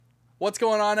What's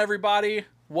going on, everybody?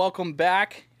 Welcome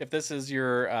back. If this is if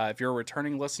you're a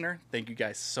returning listener, thank you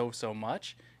guys so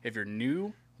much. If you're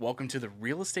new, welcome to the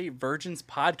Real Estate Virgins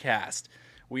podcast.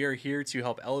 We are here to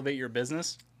help elevate your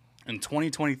business in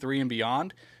 2023 and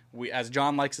beyond. We, as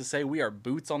John likes to say, we are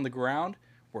boots on the ground.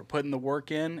 We're putting the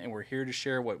work in, and we're here to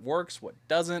share what works, what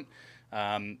doesn't,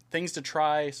 things to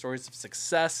try, stories of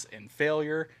success and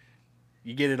failure.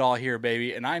 You get it all here,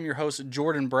 baby. And I'm your host,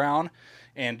 Jordan Brown.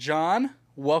 And John,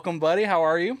 welcome, buddy. How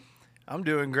are you? I'm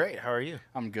doing great. How are you?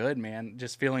 I'm good, man.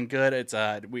 Just feeling good. It's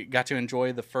we got to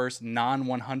enjoy the first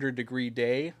non-100 degree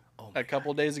day a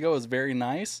couple days ago. It was very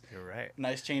nice. You're right.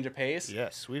 Nice change of pace.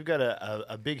 Yes, we've got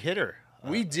a big hitter.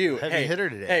 We do. Heavy hitter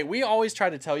today. Hey, we always try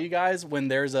to tell you guys when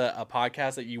there's a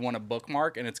podcast that you want to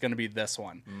bookmark, and it's going to be this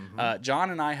one. Mm-hmm.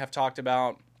 John and I have talked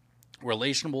about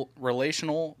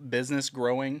relational business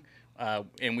growing,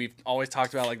 and we've always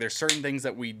talked about, like, there's certain things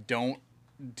that we don't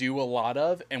do a lot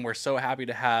of, and we're so happy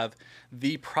to have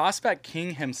the prospect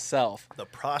king himself. The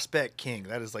prospect king.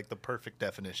 That is like the perfect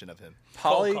definition of him.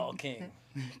 Pauly, Cold call king.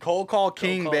 Cold call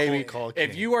king, baby. Cold call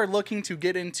If king. you are looking to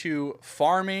get into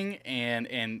farming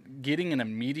and getting an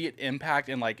immediate impact,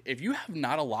 and like if you have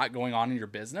not a lot going on in your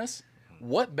business,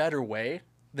 what better way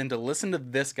than to listen to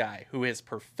this guy who has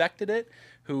perfected it,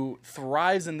 who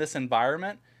thrives in this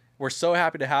environment? We're so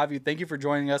happy to have you. Thank you for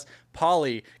joining us.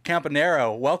 Pauly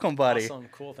Campanaro, welcome, buddy. Awesome.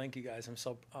 Cool. Thank you, guys. I'm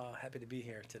so happy to be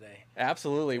here today.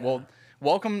 Absolutely. Yeah. Well,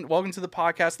 welcome to the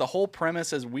podcast. The whole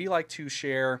premise is we like to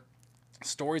share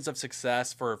stories of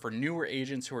success for newer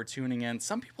agents who are tuning in.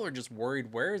 Some people are just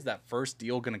worried, where is that first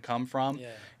deal going to come from? Yeah.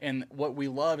 And what we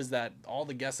love is that all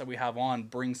the guests that we have on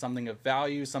bring something of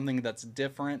value, something that's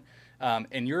different.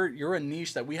 And you're a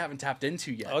niche that we haven't tapped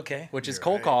into yet. Okay. Which is You're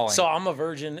cold right. calling. So I'm a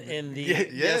virgin in the.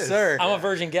 Yes, sir. I'm a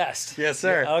virgin guest. Yes,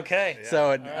 sir. Yeah, okay.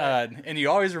 So, and you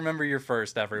always remember your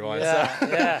first, everyone. Yeah. So.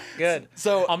 Yeah. Good.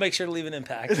 So I'll make sure to leave an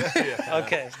impact.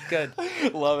 Okay. Good.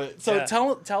 love it. So Yeah.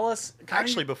 tell us.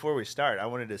 Actually, before we start, I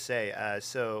wanted to say,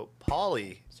 so Paul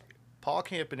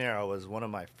Campanaro was one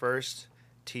of my first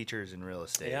teachers in real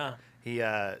estate.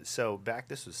 Yeah. So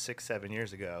this was 6-7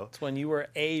 years ago. It's when you were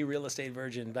a real estate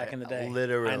virgin back in the day.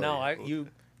 Literally. I know. You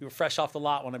were fresh off the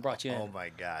lot when I brought you in. Oh my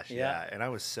gosh, Yeah. yeah. And I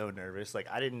was so nervous. Like,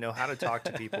 I didn't know how to talk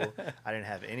to people. I didn't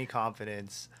have any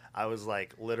confidence. I was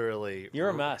like, literally. You're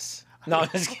a mess. No, I'm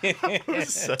just kidding.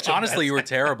 Such a Honestly, you were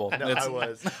terrible. No, I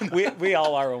was. we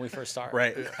all are when we first start.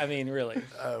 Right. I mean, really.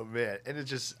 Oh man,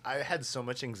 and I had so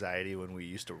much anxiety when we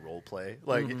used to role play.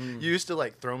 Like, you used to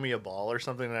like throw me a ball or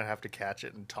something, and I'd have to catch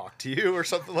it and talk to you or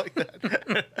something like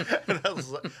that. And I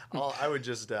was like, I would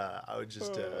just,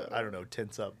 I don't know,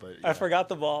 tense up. But I forgot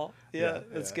the ball. Yeah,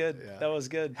 that's yeah, good. yeah. That was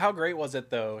good. How great was it,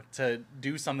 though, to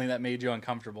do something that made you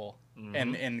uncomfortable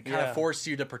and kind Yeah. of forced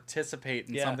you to participate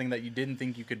in Yeah. something that you didn't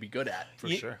think you could be good at? for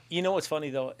sure. You know what's funny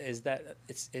though is that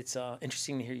it's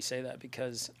interesting to hear you say that,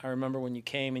 because I remember when you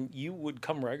came and you would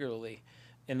come regularly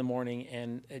in the morning,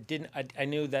 and I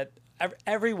knew that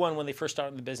everyone when they first start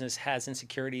in the business has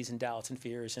insecurities and doubts and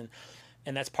fears,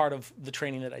 and that's part of the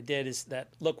training that I did, is that,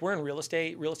 look, we're in real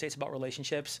estate. Real estate's about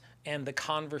relationships, and the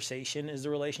conversation is the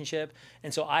relationship.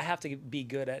 And so I have to be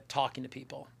good at talking to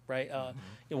people, right?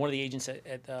 One of the agents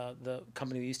at the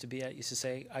company we used to be at used to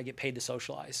say, I get paid to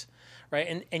socialize,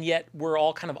 right? And yet we're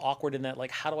all kind of awkward in that,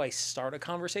 like, how do I start a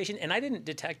conversation? And I didn't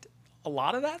detect a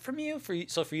lot of that from you.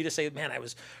 So for you to say, man, I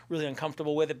was really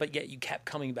uncomfortable with it, but yet you kept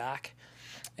coming back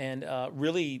and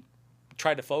really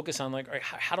tried to focus on, like, all right,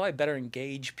 how do I better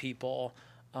engage people,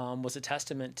 was a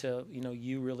testament to,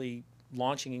 you really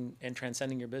launching and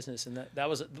transcending your business. And that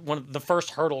was one of the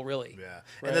first hurdle, really. Yeah.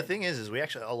 Right? And the thing is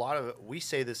we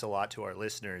say this a lot to our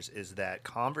listeners, is that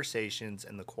conversations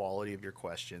and the quality of your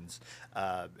questions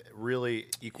really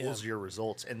equals your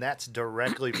results. And that's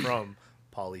directly from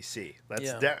Pauly C.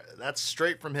 That's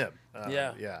straight from him.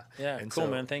 Yeah. And Cool,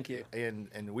 man. Thank you.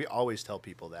 And we always tell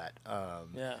people that.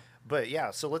 Yeah. But yeah,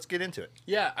 so let's get into it.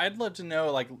 Yeah, I'd love to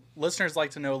know, like, listeners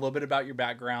like to know a little bit about your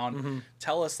background.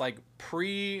 Tell us, like,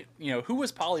 who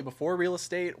was Pauly before real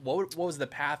estate? What was the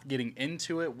path getting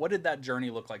into it? What did that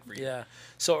journey look like for you? Yeah.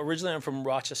 So originally I'm from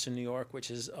Rochester, New York, which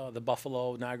is the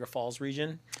Buffalo, Niagara Falls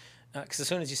region. Because as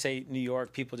soon as you say New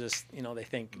York, people just, they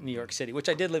think New York City, which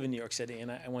I did live in New York City,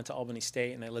 and I went to Albany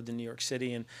State, and I lived in New York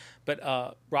City.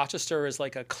 But Rochester is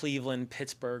like a Cleveland,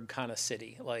 Pittsburgh kind of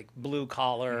city, like blue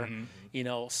collar,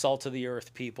 salt of the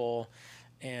earth people.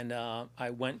 And I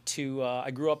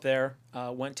grew up there,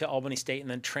 went to Albany State,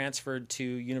 and then transferred to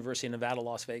University of Nevada,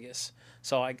 Las Vegas.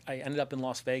 So I ended up in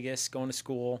Las Vegas going to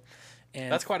school.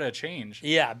 And That's quite a change.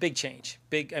 yeah, big change.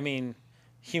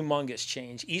 humongous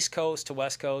change. East Coast to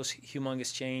West Coast,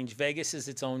 humongous change. Vegas is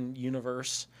its own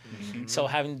universe. So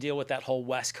having to deal with that whole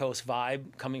West Coast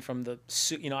vibe coming from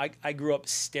I grew up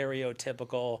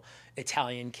stereotypical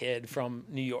Italian kid from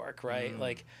New York, right?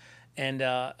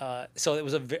 So it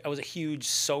was a huge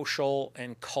social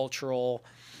and cultural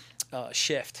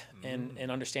shift in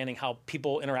understanding how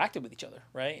people interacted with each other,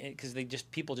 right? Because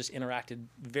people just interacted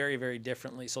very, very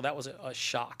differently. So that was a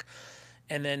shock.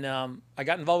 And then I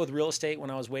got involved with real estate when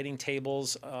I was waiting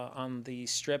tables on the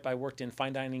Strip. I worked in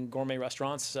fine dining gourmet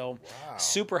restaurants, so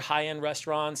super high-end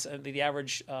restaurants. The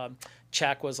average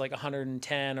check was like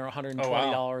 $110 or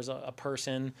 $120 a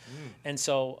person. And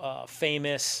so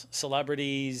famous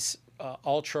celebrities,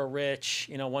 ultra rich.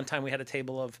 One time we had a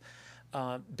table of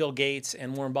Bill Gates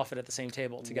and Warren Buffett at the same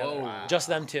table together. Whoa. Just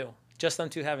them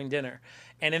two having dinner.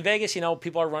 And in Vegas,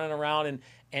 people are running around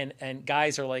and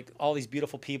guys are like all these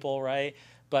beautiful people, right?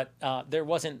 But there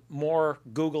wasn't more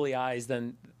googly eyes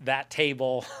than that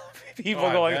table.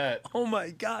 People going, oh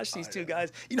my gosh, these two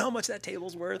guys. You know how much that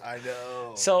table's worth? I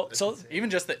know. So even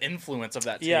just the influence of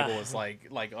that table is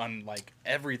like on like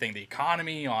everything, the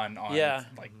economy on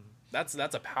like that's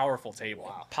a powerful table.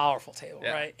 Wow. Powerful table,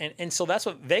 right? And so that's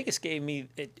what Vegas gave me.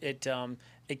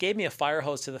 It gave me a fire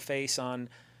hose to the face on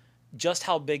just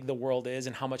how big the world is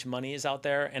and how much money is out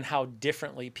there and how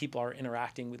differently people are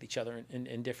interacting with each other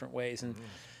in different ways. And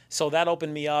so that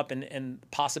opened me up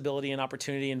and possibility and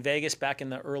opportunity. And Vegas back in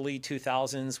the early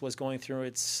 2000s was going through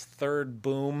its third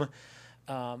boom.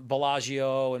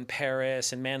 Bellagio and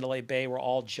Paris and Mandalay Bay were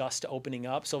all just opening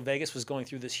up. So Vegas was going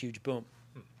through this huge boom.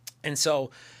 And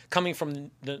so coming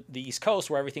from the East Coast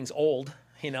where everything's old,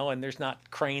 and there's not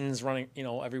cranes running,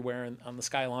 everywhere on the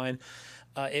skyline,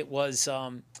 it was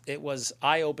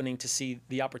eye-opening to see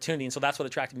the opportunity. And so that's what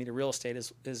attracted me to real estate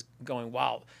is going,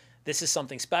 wow, this is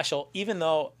something special, even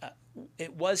though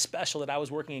it was special that I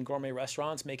was working in gourmet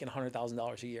restaurants making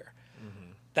 $100,000 a year.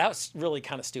 That was really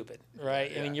kind of stupid, right?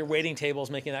 I mean, you're waiting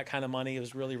tables making that kind of money. It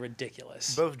was really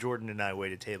ridiculous. Both Jordan and I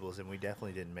waited tables, and we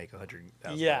definitely didn't make $100,000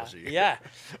 a year. Yeah.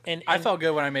 And I felt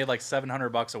good when I made like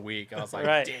 $700 a week. I was like,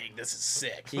 dang, this is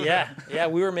sick. Yeah.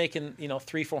 We were making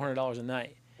 $300-400 a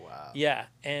night. Wow. Yeah,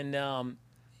 and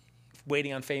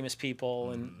waiting on famous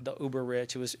people and the uber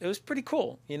rich. It was pretty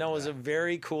cool. It was a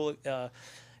very cool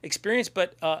experience.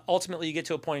 But ultimately, you get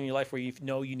to a point in your life where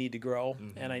you need to grow,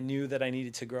 and I knew that I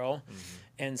needed to grow.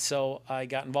 And so I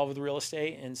got involved with real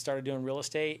estate and started doing real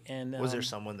estate. And was there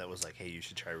someone that was like, "Hey, you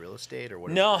should try real estate," or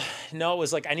what? No. It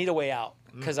was like I need a way out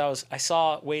because I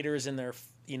saw waiters in their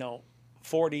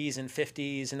 40s and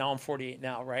 50s, and now I'm 48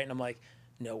 now, right? And I'm like,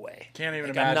 no way. Can't even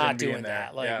like, imagine I'm not being doing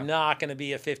there. that. Not going to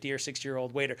be a 50 or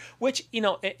 60-year-old waiter. Which in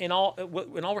all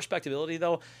respectability,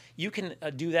 though, you can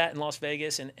do that in Las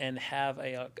Vegas and have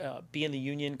be in the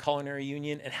union, culinary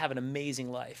union, and have an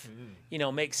amazing life.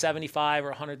 Make $75,000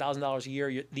 or $100,000 a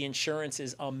year. The insurance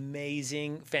is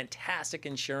amazing, fantastic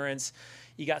insurance.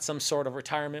 You got some sort of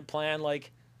retirement plan,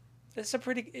 like.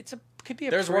 Could be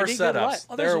a there's pretty worse good setups.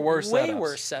 life. There are worse way setups.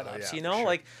 worse setups. Sure.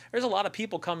 Like there's a lot of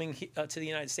people coming to the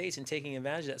United States and taking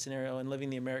advantage of that scenario and living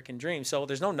the American dream. So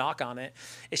there's no knock on it.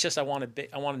 It's just I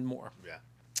wanted more. Yeah.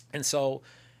 And so,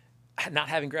 not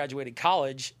having graduated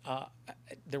college,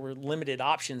 there were limited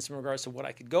options in regards to what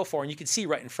I could go for, and you could see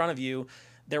right in front of you.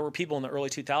 There were people in the early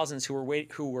 2000s who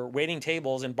were waiting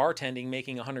tables and bartending,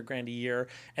 making $100,000 a year,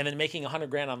 and then making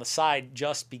 $100,000 on the side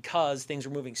just because things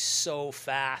were moving so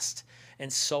fast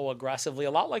and so aggressively.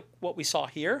 A lot like what we saw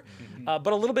here,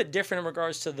 but a little bit different in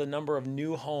regards to the number of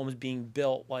new homes being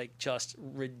built, like just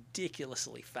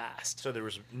ridiculously fast. So there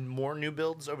was more new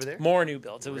builds over there? More new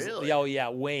builds. It was Really?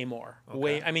 way more.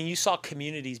 Okay. I mean, you saw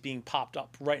communities being popped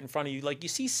up right in front of you. Like you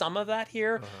see some of that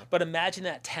here, but imagine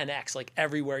that 10x. Like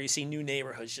everywhere, you see new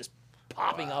neighborhoods just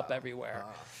popping up everywhere.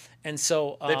 And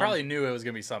so they probably knew it was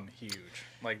going to be something huge,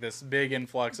 like this big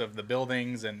influx of the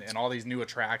buildings and all these new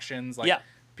attractions. Like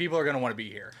people are going to want to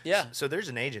be here. Yeah. So there's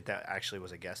an agent that actually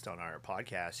was a guest on our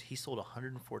podcast. He sold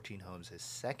 114 homes his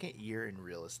second year in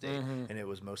real estate, and it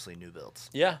was mostly new builds.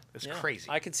 Yeah. It's crazy.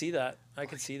 I could see that.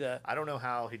 I don't know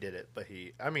how he did it, but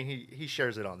he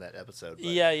shares it on that episode. But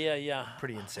Yeah.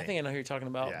 Pretty insane. I think I know who you're talking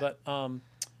about. Yeah.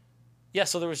 But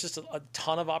so there was just a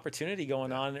ton of opportunity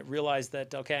going on, and it realized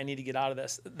that, okay, I need to get out of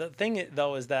this. The thing,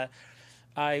 though, is that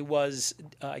I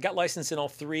got licensed in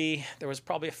 2003. There was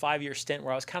probably a 5-year stint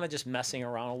where I was kind of just messing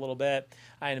around a little bit.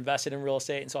 I had invested in real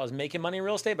estate, and so I was making money in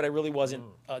real estate, but I really wasn't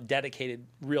a dedicated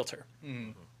realtor.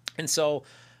 And so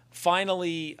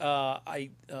finally,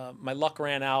 my luck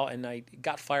ran out, and I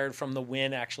got fired from the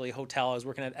Wynn, actually, hotel. I was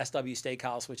working at SW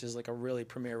Steakhouse, which is like a really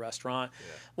premier restaurant.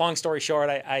 Long story short,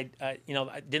 I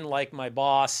didn't like my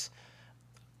boss.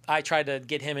 I tried to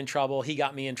get him in trouble. He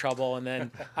got me in trouble, and then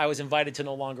I was invited to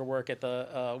no longer work at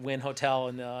the Wynn Hotel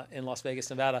in Las Vegas,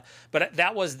 Nevada. But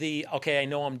that was okay. I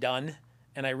know I'm done,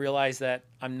 and I realized that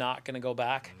I'm not going to go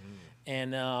back.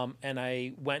 And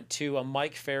I went to a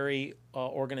Mike Ferry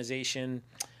organization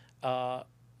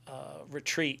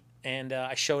retreat, and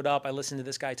I showed up. I listened to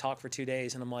this guy talk for 2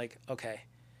 days, and I'm like, okay,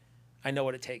 I know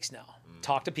what it takes now.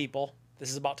 Talk to people. This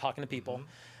is about talking to people.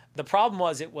 The problem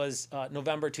was it was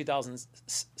November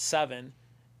 2007,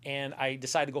 and I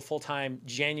decided to go full-time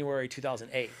January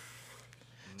 2008.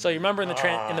 So you remember in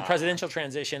the presidential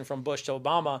transition from Bush to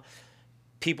Obama,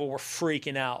 people were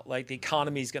freaking out. Like, the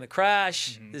economy's going to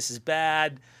crash. This is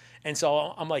bad. And so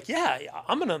I'm like, yeah,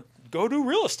 I'm going to go do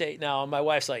real estate now. And my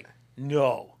wife's like,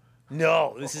 no,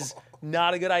 this is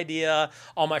not a good idea.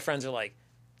 All my friends are like,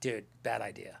 dude, bad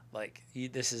idea. Like,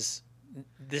 this is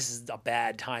a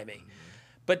bad timing.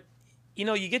 But,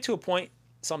 you get to a point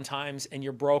sometimes and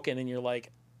you're broken and you're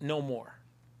like, no more.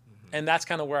 And that's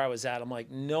kind of where I was at. I'm like,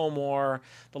 no more.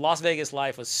 The Las Vegas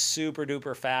life was super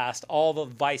duper fast. All the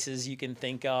vices you can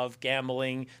think of,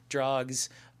 gambling, drugs,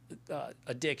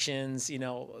 addictions,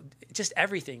 just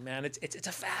everything, man. It's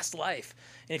a fast life.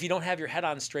 And if you don't have your head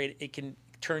on straight, it can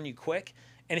turn you quick.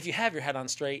 And if you have your head on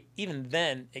straight, even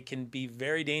then, it can be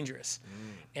very dangerous.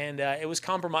 And it was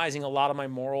compromising a lot of my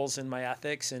morals and my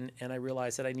ethics, and I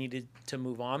realized that I needed to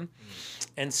move on.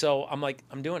 And so I'm like,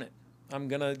 I'm doing it. I'm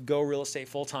going to go real estate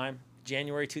full-time.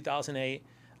 January 2008,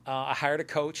 I hired a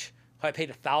coach who I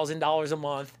paid $1,000 a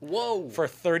month for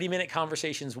 30-minute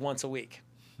conversations once a week.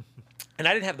 And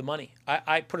I didn't have the money.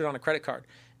 I put it on a credit card.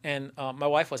 And my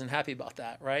wife wasn't happy about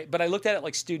that, right? But I looked at it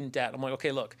like student debt. I'm like,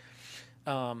 okay, look,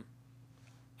 I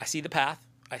see the path.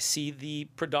 I see the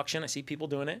production. I see people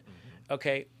doing it.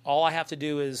 Okay, all I have to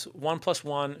do is 1 +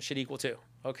 1 should equal 2.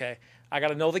 Okay, I got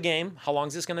to know the game. How long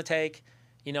is this going to take?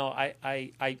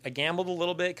 I gambled a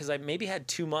little bit because I maybe had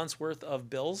 2 months worth of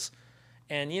bills,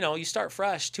 and you start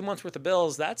fresh. 2 months worth of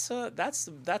bills. That's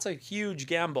a huge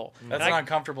gamble. That's an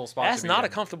uncomfortable spot. That's not a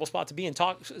comfortable spot to be in.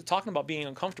 Talking about being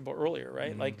uncomfortable earlier,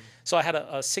 right? Like, so I had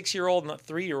a 6-year-old and a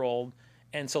 3-year-old.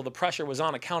 And so the pressure was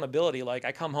on accountability. Like,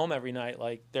 I come home every night,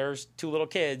 like, there's 2 little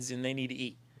kids and they need to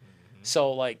eat.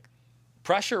 So, like,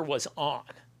 pressure was on,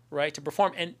 right, to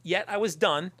perform. And yet I was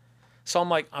done. So I'm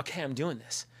like, okay, I'm doing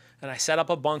this. And I set up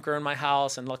a bunker in my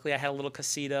house. And luckily I had a little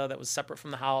casita that was separate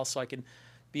from the house so I could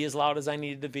be as loud as I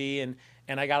needed to be. And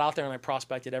I got out there and I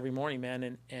prospected every morning,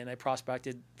 man. And I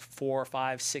prospected 4,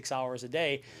 5, 6 hours a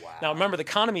day. Wow. Now, remember, the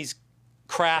economy's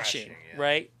crashing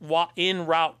right? En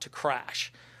route to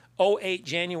crash. 2008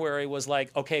 January was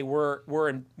like, okay, we're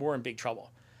in big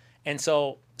trouble. And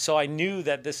so I knew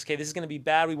that this is going to be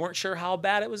bad. We weren't sure how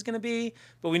bad it was going to be,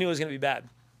 but we knew it was going to be bad.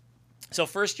 So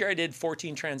first year I did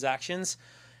 14 transactions,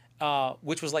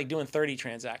 which was like doing 30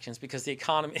 transactions because the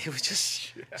economy, it was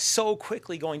just so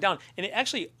quickly going down. And it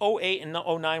actually 2008 and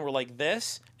 2009 were like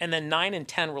this, and then 9 and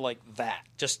 10 were like that,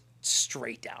 just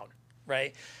straight down,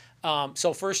 right?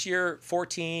 So first year,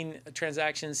 14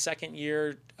 transactions. Second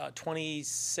year,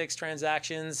 26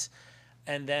 transactions.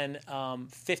 And then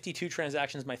 52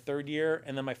 transactions my third year.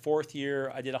 And then my fourth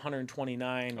year, I did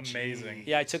 129. Amazing.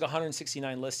 Yeah, I took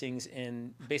 169 listings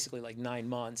in basically like 9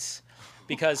 months.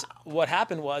 Because what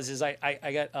happened was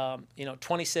I got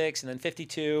 26 and then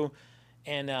 52.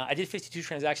 And I did 52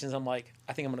 transactions. I'm like,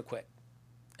 I think I'm going to quit.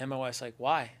 And my wife's like,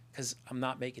 why? Because I'm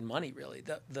not making money, really.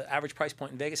 The average price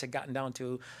point in Vegas had gotten down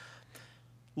to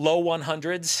low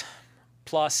 100s,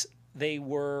 plus they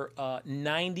were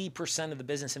 90% of the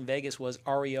business in Vegas was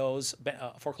REOs,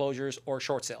 foreclosures, or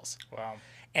short sales. Wow.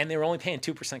 And they were only paying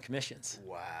 2% commissions.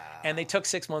 Wow. And they took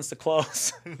 6 months to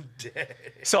close.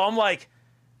 So I'm like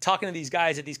talking to these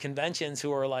guys at these conventions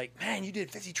who are like, man, you did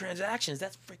 50 transactions.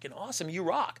 That's freaking awesome. You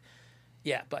rock.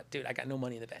 Yeah, but dude, I got no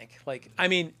money in the bank. Like, I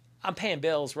mean, I'm paying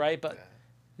bills, right? But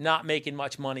not making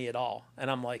much money at all.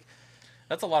 And I'm like,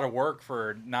 that's a lot of work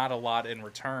for not a lot in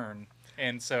return.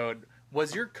 And so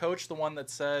was your coach the one that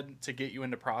said to get you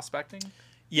into prospecting?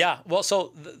 Yeah. Well,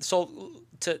 so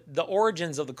the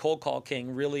origins of the Cold Call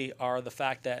King really are the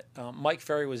fact that Mike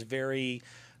Ferry was very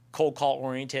cold call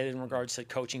oriented in regards to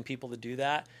coaching people to do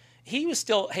that. He was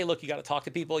still, hey, look, you got to talk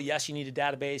to people. Yes, you need a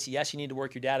database. Yes, you need to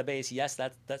work your database. Yes,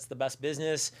 that's the best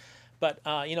business. But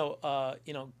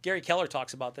Gary Keller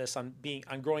talks about this on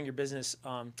growing your business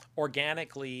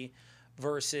organically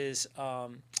versus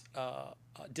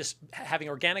having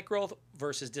organic growth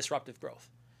versus disruptive growth.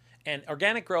 And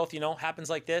organic growth, happens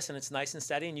like this, and it's nice and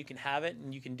steady, and you can have it,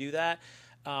 and you can do that.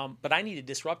 But I needed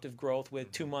disruptive growth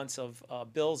with 2 months of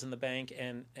bills in the bank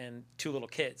and 2 little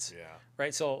kids. Yeah.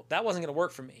 Right. So that wasn't going to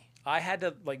work for me. I had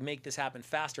to make this happen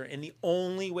faster, and the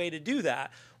only way to do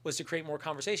that was to create more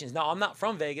conversations. Now, I'm not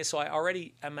from Vegas, so I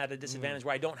already am at a disadvantage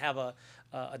where I don't have a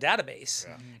database.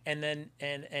 Yeah. And then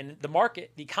and the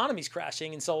market, the economy's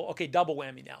crashing, and so okay, double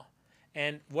whammy now.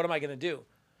 And what am I going to do?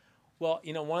 Well,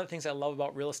 one of the things I love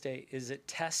about real estate is it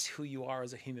tests who you are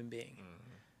as a human being.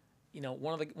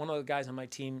 One of the guys on my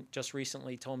team just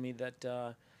recently told me that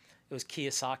it was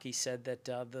Kiyosaki said that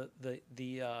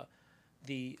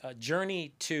the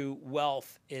journey to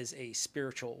wealth is a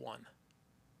spiritual one,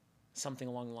 something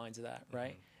along the lines of that,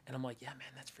 right? And I'm like, yeah, man,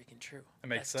 that's freaking true. It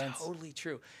makes that's sense. Totally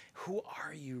true. Who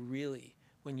are you really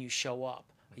when you show up?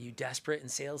 Are you desperate and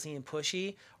salesy and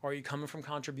pushy, or are you coming from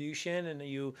contribution and are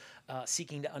you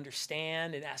seeking to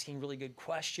understand and asking really good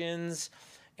questions?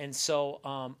 And so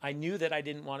I knew that I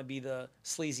didn't want to be the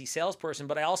sleazy salesperson,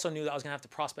 but I also knew that I was going to have to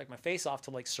prospect my face off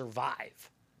to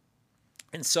survive.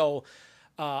 And so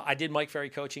I did Mike Ferry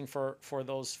coaching for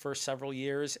those first several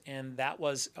years, and that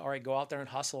was, all right, go out there and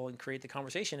hustle and create the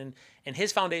conversation. And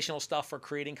his foundational stuff for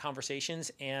creating conversations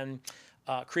and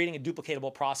creating a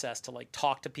duplicatable process to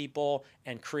talk to people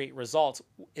and create results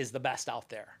is the best out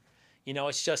there.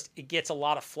 It's just, it gets a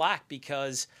lot of flack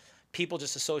because people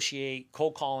just associate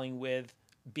cold calling with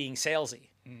being salesy.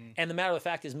 And the matter of the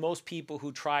fact is most people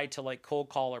who try to cold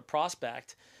call or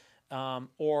prospect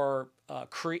or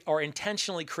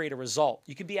intentionally create a result.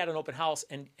 You could be at an open house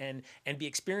and be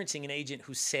experiencing an agent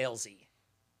who's salesy,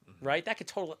 right? That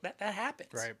could that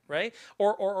happens, right?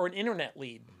 Or an internet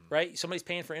lead, right? Somebody's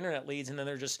paying for internet leads and then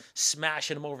they're just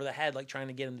smashing them over the head, trying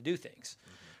to get them to do things,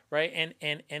 right?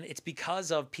 And it's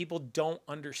because of people don't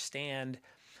understand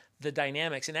the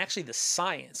dynamics and actually the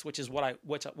science, which is what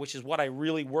I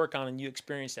really work on and you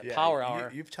experienced at Power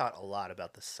Hour. You've taught a lot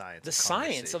about the science. The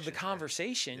science of the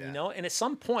conversation, and at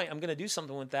some point I'm going to do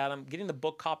something with that. I'm getting the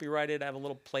book copyrighted. I have a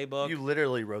little playbook. You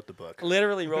literally wrote the book.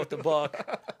 Literally wrote the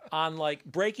book on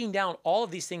breaking down all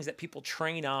of these things that people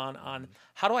train on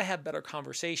how do I have better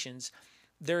conversations.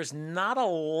 There's not a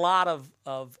lot of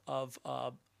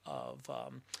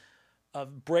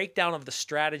breakdown of the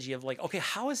strategy of okay,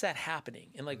 how is that happening?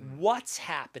 And what's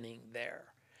happening there?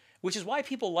 Which is why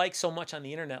people so much on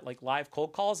the internet, live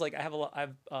cold calls. I have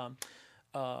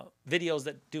videos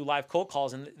that do live cold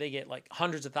calls and they get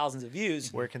hundreds of thousands of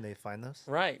views. Where can they find those?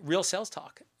 Right. Real Sales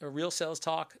Talk,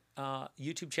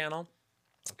 YouTube channel.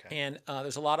 Okay. And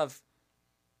there's a lot of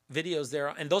videos there,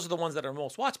 and those are the ones that are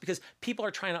most watched because people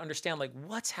are trying to understand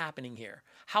what's happening here.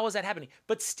 How is that happening?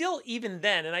 But still, even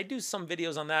then, and I do some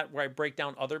videos on that where I break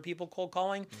down other people cold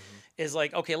calling, is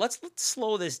okay, let's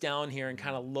slow this down here and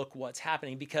kind of look what's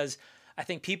happening, because I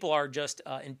think people are just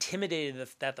intimidated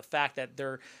at the fact that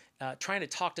they're trying to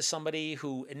talk to somebody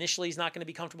who initially is not going to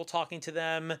be comfortable talking to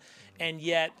them, and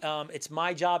yet it's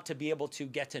my job to be able to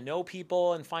get to know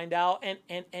people and find out, and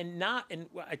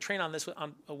I train on this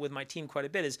with my team quite a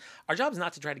bit. Is our job is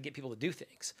not to try to get people to do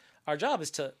things. Our job is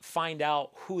to find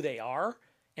out who they are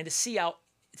and to see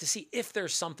if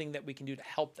there's something that we can do to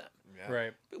help them. Yeah.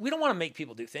 Right. We don't want to make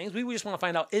people do things. We just want to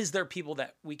find out, is there people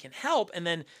that we can help? And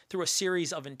then through a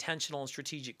series of intentional and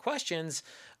strategic questions,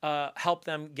 help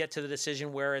them get to the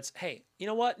decision where it's, hey, you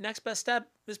know what? Next best step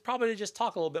is probably to just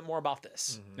talk a little bit more about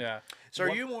this. Yeah. So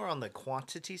are you more on the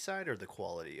quantity side or the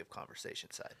quality of conversation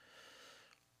side?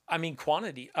 I mean,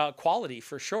 quality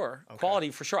for sure. Okay. Quality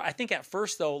for sure. I think at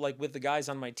first though, with the guys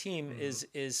on my team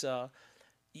is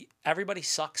everybody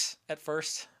sucks at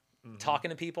first. Talking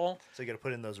to people. So you got to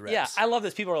put in those reps. Yeah, I love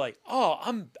this. People are like, "Oh,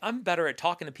 I'm better at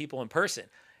talking to people in person."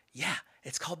 Yeah,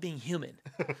 it's called being human,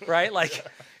 right?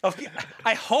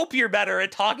 I hope you're better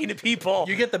at talking to people.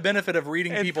 You get the benefit of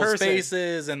reading people's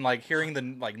faces and hearing the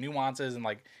nuances and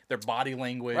their body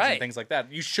language and things like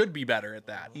that. You should be better at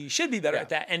that. You should be better at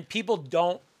that, and people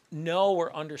don't know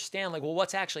or understand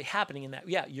what's actually happening in that.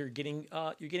 Yeah, you're getting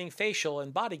facial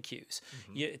and body cues,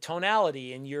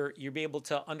 tonality, and you're be able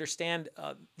to understand.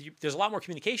 There's a lot more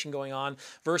communication going on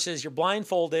versus you're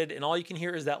blindfolded and all you can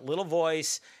hear is that little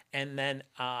voice, and then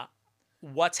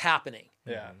what's happening.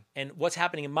 Yeah, and what's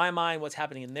happening in my mind, what's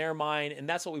happening in their mind, and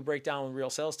that's what we break down in Real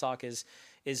Sales Talk is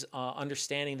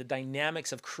understanding the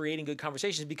dynamics of creating good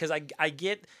conversations, because I got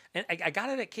it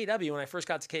at KW when I first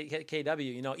got to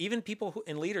KW. Even people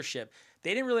in leadership,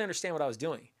 they didn't really understand what I was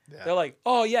doing. Yeah. They're like,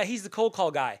 oh yeah, he's the cold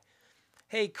call guy.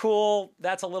 Hey, cool.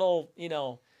 That's a little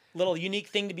unique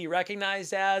thing to be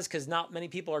recognized as, because not many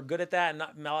people are good at that and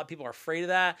not a lot of people are afraid of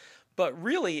that. But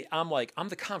really, I'm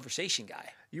the conversation guy.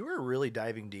 You were really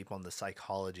diving deep on the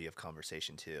psychology of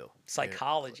conversation too.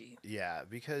 Psychology. Yeah,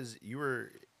 because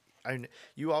you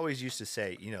always used to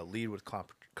say, lead with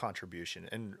contribution,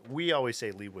 and we always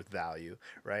say lead with value,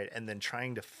 right? And then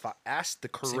trying to ask the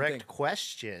correct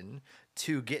question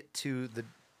to get to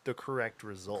the correct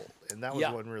result. And that was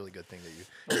one really good thing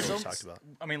that you talked about.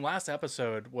 I mean, last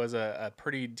episode was a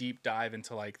pretty deep dive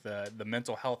into like the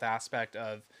mental health aspect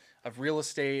of real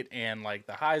estate and like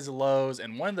the highs and lows.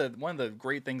 And one of the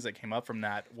great things that came up from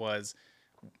that was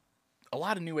a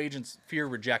lot of new agents fear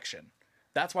rejection.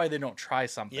 That's why they don't try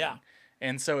something. Yeah.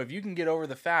 And so if you can get over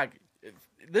the fact,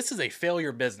 this is a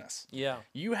failure business. Yeah.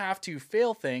 You have to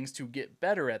fail things to get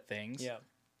better at things. Yeah.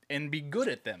 And be good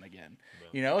at them again,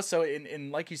 you know. So, in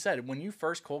like you said, when you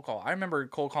first cold call, I remember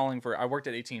cold calling I worked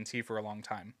at AT&T for a long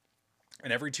time,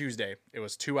 and every Tuesday it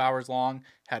was 2 hours long.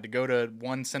 Had to go to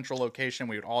one central location.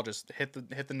 We would all just hit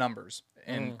the numbers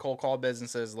and cold call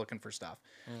businesses looking for stuff.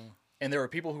 And there were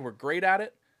people who were great at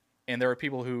it, and there were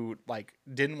people who like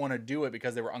didn't want to do it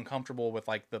because they were uncomfortable with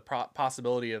like the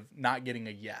possibility of not getting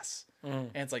a yes.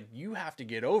 And it's like you have to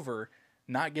get over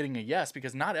not getting a yes,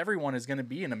 because not everyone is going to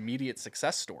be an immediate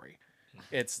success story.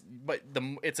 It's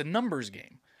a numbers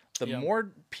game. The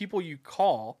more people you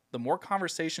call, the more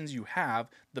conversations you have,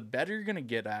 the better you're going to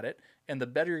get at it, and the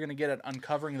better you're going to get at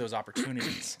uncovering those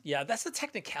opportunities. Yeah, that's the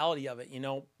technicality of it. You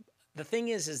know, the thing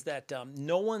is that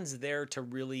no one's there to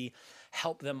really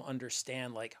help them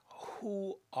understand, like,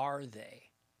 who are they?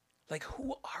 Like,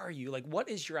 who are you? Like, what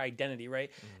is your identity,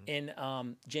 right? In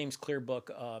James Clear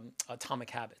book, Atomic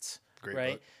Habits. Great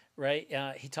right, book.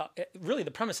 right. He really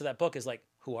the premise of that book is like,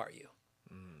 who are you?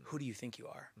 Who do you think you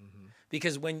are?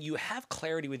 Because when you have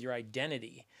clarity with your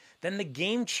identity, then the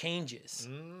game changes,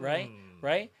 right?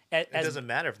 It doesn't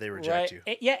matter if they reject you.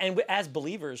 Yeah, and as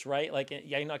believers, right? Like,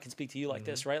 yeah, I know I can speak to you like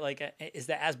this, right? Like, is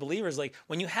that as believers, like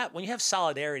when you have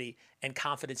solidarity and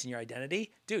confidence in your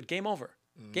identity, dude, game over.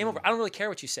 Game over. I don't really care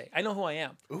what you say. I know who I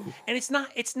am. Ooh. And it's not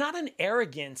an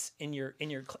arrogance in your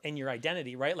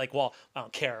identity, right? Like, well, I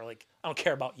don't care. Like, I don't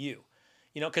care about you,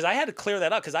 you know, because I had to clear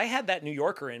that up because I had that New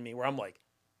Yorker in me where I'm like,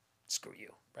 screw you,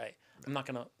 right? I'm not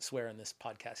gonna swear in this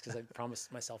podcast because I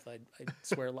promised myself I'd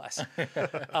swear less.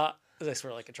 I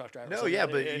swear like a truck driver. No, yeah,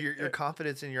 but your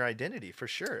confidence in your identity for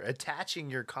sure. Attaching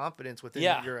your confidence within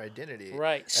your identity,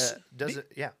 right?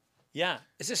 Yeah,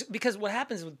 it's just because what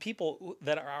happens with people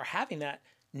that are having that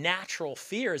natural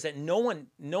fear is that no one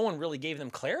really gave them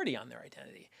clarity on their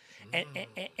identity,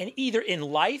 and either in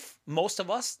life, most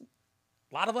of us,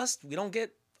 a lot of us, we don't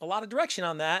get a lot of direction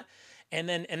on that, and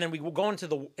then we will go into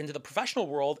the professional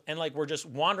world and like we're just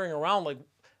wandering around like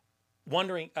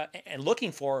wondering and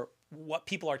looking for what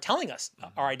people are telling us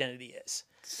our identity is.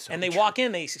 So and they walk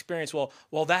in, they experience, well,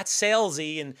 that's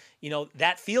salesy, and you know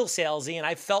that feels salesy, and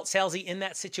I felt salesy in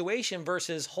that situation.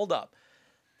 Versus, hold up,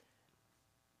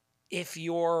 if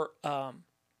you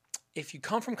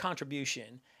come from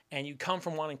contribution and you come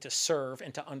from wanting to serve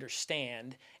and to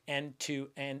understand and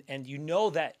you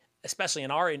know that, especially in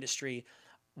our industry,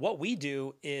 what we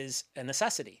do is a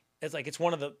necessity. It's like it's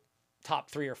one of the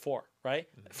top 3 or 4, right?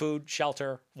 Food,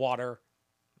 shelter, water,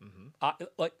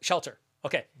 like shelter.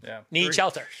 Okay. Yeah. Need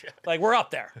shelter. Like we're up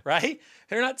there, right?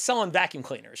 They're not selling vacuum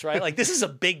cleaners, right? Like this is a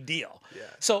big deal. Yeah.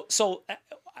 So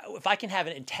if I can have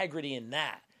an integrity in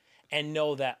that and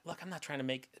know that, look, I'm not trying to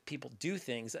make people do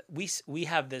things. We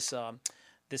have this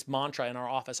this mantra in our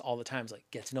office all the time. It's like,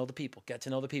 get to know the people, get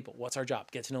to know the people. What's our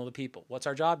job? Get to know the people. What's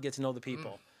our job? Get to know the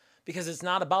people. Because it's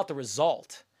not about the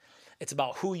result. It's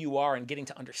about who you are and getting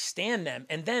to understand them.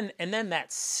 And then that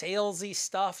salesy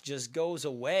stuff just goes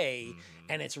away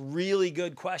and it's really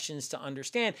good questions to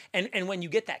understand. And when you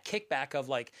get that kickback of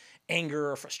like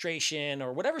anger or frustration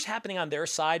or whatever's happening on their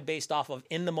side based off of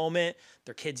in the moment,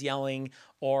 their kids yelling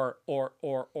or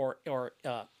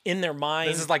in their mind.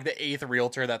 This is like the 8th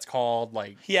realtor that's called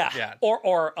like. Yeah.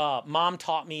 Or mom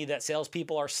taught me that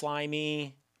salespeople are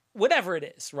slimy, whatever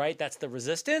it is, right? That's the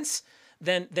resistance.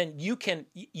 Then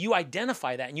you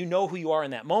identify that and you know who you are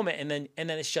in that moment, and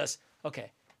then it's just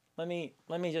okay.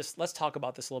 Let's talk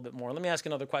about this a little bit more. Let me ask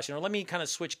another question, or let me kind of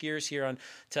switch gears here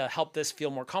to help this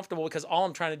feel more comfortable, because all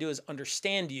I'm trying to do is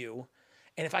understand you,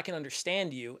 and if I can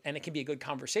understand you and it can be a good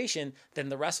conversation, then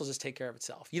the rest will just take care of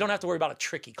itself. You don't have to worry about a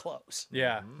tricky close.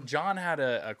 Yeah, John had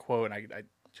a quote, and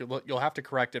you'll have to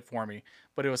correct it for me,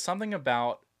 but it was something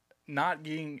about not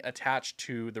getting attached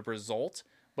to the result,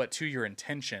 but to your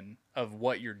intention of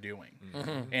what you're doing.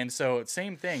 And so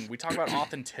same thing, we talk about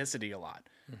authenticity a lot.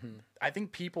 I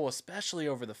think people, especially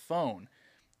over the phone,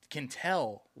 can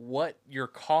tell what you're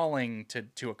calling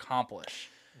to accomplish.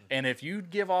 And if you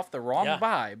give off the wrong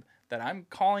vibe that I'm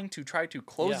calling to try to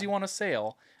close you on a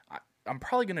sale, I'm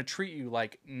probably going to treat you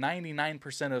like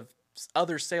 99% of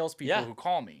other salespeople who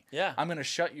call me. Yeah. I'm going to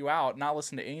shut you out, not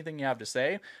listen to anything you have to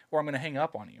say, or I'm going to hang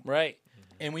up on you. Right.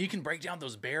 And when you can break down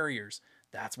those barriers,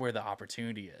 that's where the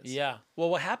opportunity is. Yeah. Well,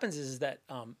 what happens is that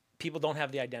people don't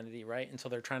have the identity, right? And so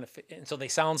they're trying to and so they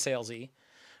sound salesy,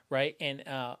 right? And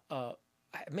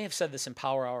I may have said this in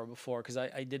Power Hour before because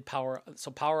I did Power.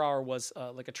 So Power Hour was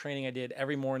like a training I did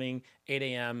every morning, 8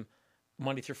 a.m.,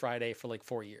 Monday through Friday for like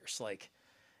 4 years. Like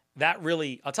that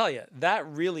really, I'll tell you, that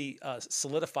really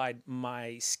solidified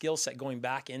my skill set going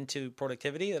back into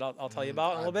productivity that I'll tell you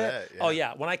about in a little bit. bet, yeah. Oh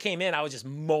yeah, when I came in, I was just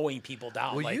mowing people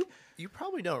down. Well, like, you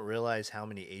probably don't realize how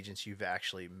many agents you've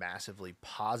actually massively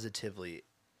positively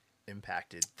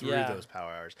impacted through Yeah. those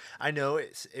power hours. I know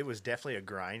it was definitely a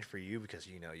grind for you because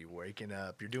you're waking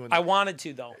up, you're doing. I wanted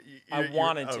to though. I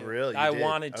wanted oh, to. really? You I did?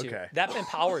 wanted to. Okay. That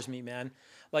empowers me, man.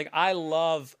 Like I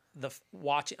love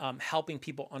watching, helping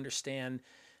people understand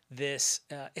this.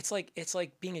 It's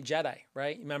like being a Jedi,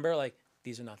 right? Remember, like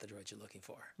these are not the droids you're looking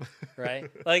for, right?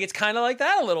 Like it's kind of like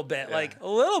that a little bit. Yeah. Like a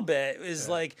little bit is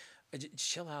like,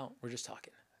 chill out. We're just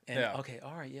talking. And okay,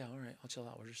 all right, I'll chill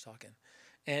out. We're just talking.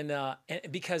 And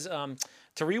because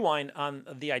to rewind on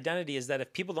the identity is that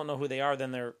if people don't know who they are,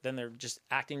 then they're just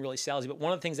acting really salesy. But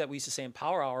one of the things that we used to say in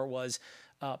Power Hour was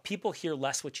people hear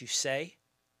less what you say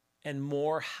and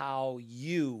more how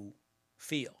you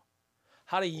feel.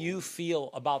 How do you feel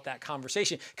about that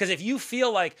conversation? Because if you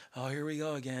feel like, oh, here we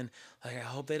go again, like I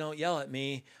hope they don't yell at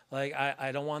me, like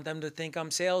I don't want them to think I'm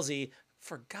salesy.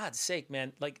 For God's sake,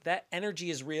 man, like that energy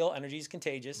is real. Energy is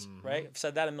contagious, right? I've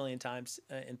said that a million times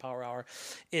in Power Hour,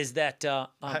 is that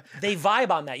they vibe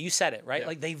on that. You said it, right? Yeah.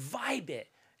 Like they vibe it.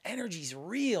 Energy's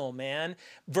real, man,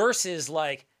 versus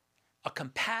like a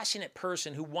compassionate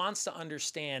person who wants to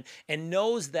understand and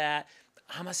knows that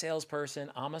I'm a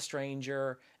salesperson, I'm a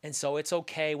stranger, and so it's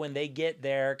okay when they get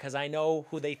there because I know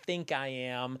who they think I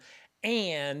am,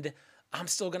 and I'm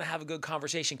still going to have a good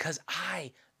conversation because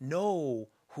I know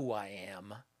who I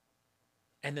am.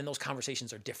 And then those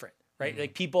conversations are different, right?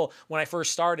 Like people, when I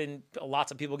first started, and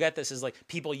lots of people get this, is like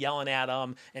people yelling at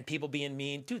them and people being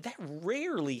mean. Dude, that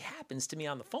rarely happens to me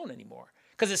on the phone anymore.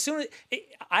 Because as soon as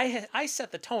I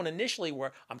set the tone initially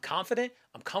where I'm confident,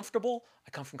 I'm comfortable, I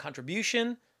come from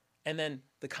contribution, and then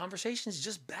the conversation's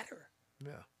just better.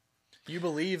 Yeah. You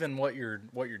believe in what you're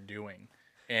doing,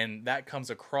 and that comes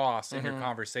across in your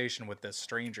conversation with this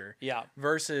stranger. Yeah.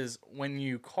 Versus when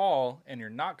you call and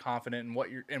you're not confident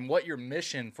in what your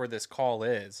mission for this call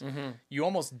is, you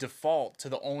almost default to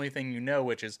the only thing you know,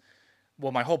 which is,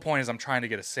 well, my whole point is I'm trying to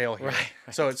get a sale here. Right.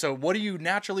 So what do you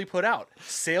naturally put out?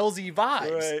 Salesy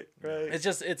vibes. Right. It's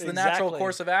the natural Exactly.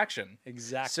 course of action.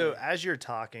 Exactly. So as you're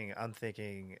talking, I'm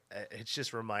thinking it's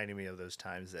just reminding me of those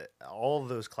times that all of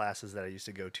those classes that I used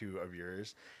to go to of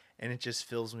yours, and it just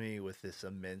fills me with this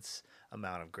immense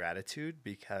amount of gratitude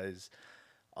because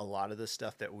a lot of the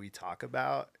stuff that we talk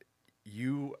about,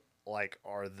 you like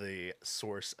are the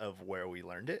source of where we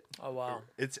learned it. Oh, wow.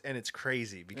 It's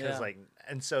crazy because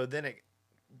and so then it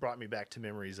brought me back to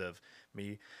memories of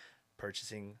me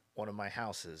purchasing one of my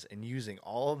houses and using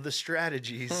all of the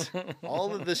strategies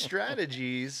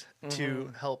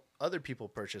to help other people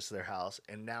purchase their house.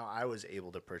 And now I was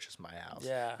able to purchase my house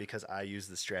because I used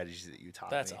the strategies that you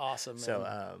taught That's me. awesome, man.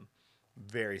 So,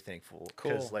 very thankful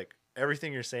Cool. because like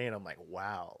everything you're saying, I'm like,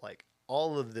 wow, like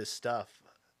all of this stuff,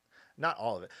 not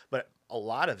all of it, but a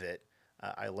lot of it,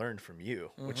 I learned from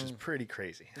you, which is pretty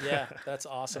crazy. Yeah, that's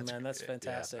awesome, man. That's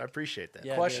fantastic. I appreciate that.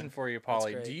 Yeah. Question dude. for you, That's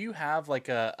Pauly. great. Do you have like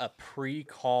a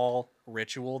pre-call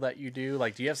ritual that you do?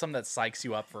 Like, do you have something that psychs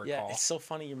you up for a Yeah, call? it's so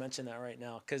funny you mentioned that right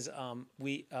now because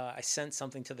I sent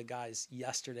something to the guys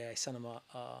yesterday. I sent them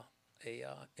a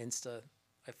Insta.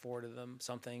 I forwarded them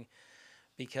something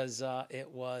because it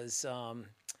was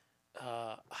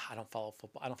I don't follow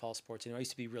football. I don't follow sports anymore. I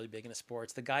used to be really big into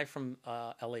sports. The guy from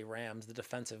LA Rams, the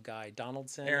defensive guy,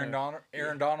 Donaldson. Aaron Donald.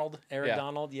 Aaron Yeah.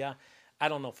 Donald, yeah. I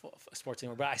don't know sports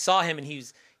anymore, but I saw him and he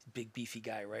was a big beefy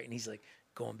guy, right? And he's like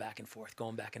going back and forth,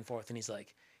 and he's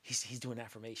like he's doing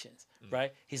affirmations,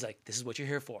 right? He's like, this is what you're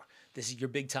here for. This is your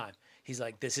big time. He's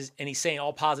like, this is, and he's saying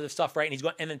all positive stuff, right? And he's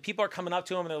going, and then people are coming up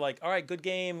to him and they're like, all right, good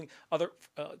game, to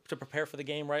prepare for the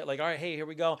game, right? Like, all right, hey, here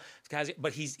we go, guys.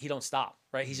 But he don't stop,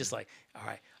 right? He's just like, all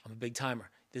right, I'm a big timer.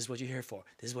 This is what you're here for.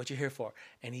 This is what you're here for.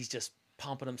 And he's just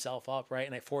pumping himself up, right?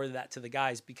 And I forwarded that to the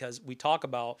guys because we talk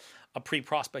about a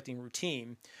pre-prospecting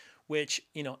routine, which,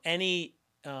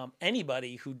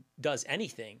 anybody who does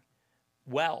anything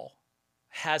well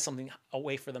has something, a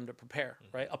way for them to prepare,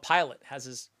 right? A pilot has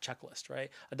his checklist, right?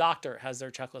 A doctor has their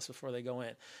checklist before they go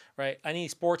in, right? Any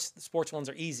sports ones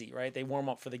are easy, right? They warm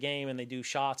up for the game and they do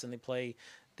shots and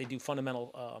they do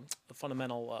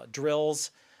fundamental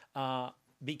drills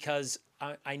because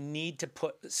I need to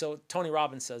put, so Tony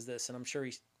Robbins says this, and I'm sure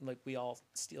he's like, we all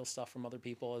steal stuff from other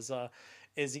people,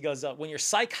 is he goes, when your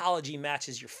psychology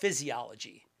matches your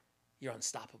physiology, you're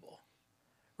unstoppable.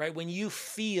 right? When you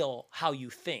feel how you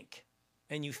think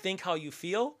and you think how you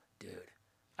feel, dude,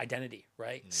 identity,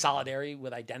 right? Solidarity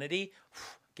with identity,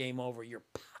 game over. You're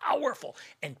powerful.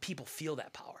 And people feel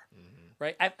that power,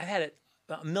 right? I've had it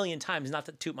a million times, not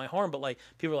to toot my horn, but like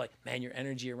people are like, man, your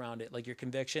energy around it, like your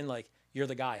conviction, like you're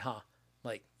the guy, huh?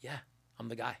 Like, yeah, I'm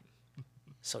the guy.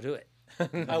 So do it.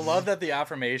 I love that the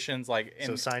affirmations, like,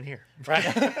 So sign here.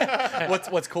 Right.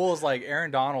 what's cool is like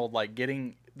Aaron Donald, like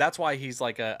getting, that's why he's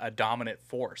like a dominant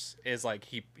force, is like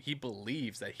he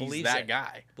believes that he's Believes that it.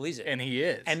 guy. Believes it. And he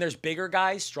is. And there's bigger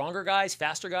guys, stronger guys,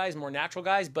 faster guys, more natural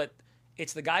guys, but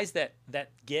it's the guys that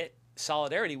get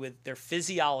solidarity with their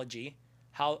physiology,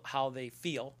 how they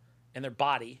feel, and their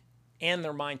body and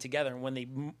their mind together. And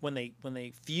when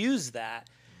they fuse that,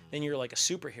 then you're like a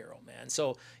superhero, man.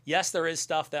 So yes, there is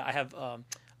stuff that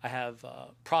I have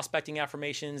prospecting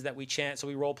affirmations that we chant. So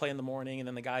we role play in the morning, and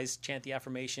then the guys chant the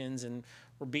affirmations, and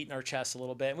we're beating our chests a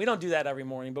little bit. And we don't do that every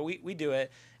morning, but we do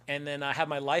it. And then I have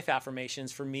my life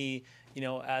affirmations for me, you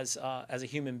know, as a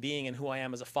human being, and who I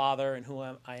am as a father, and who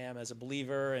I am as a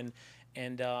believer,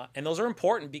 and those are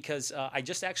important because I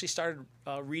just actually started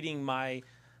reading my.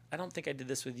 I don't think I did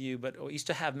this with you, but I used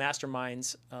to have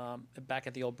masterminds back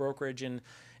at the old brokerage, and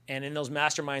in those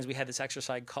masterminds we had this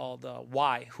exercise called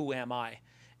Why? Who am I?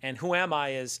 And who am I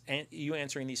is you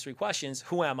answering these three questions: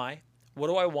 Who am I? What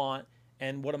do I want?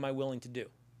 And what am I willing to do?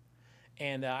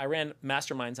 And I ran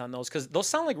masterminds on those because those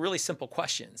sound like really simple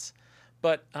questions,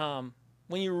 but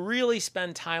when you really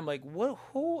spend time, like,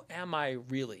 who am I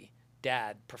really?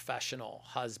 Dad, professional,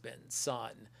 husband,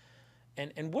 son,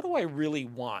 and what do I really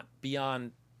want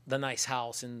beyond the nice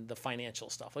house and the financial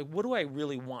stuff? Like, what do I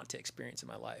really want to experience in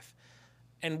my life?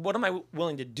 And what am I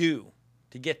willing to do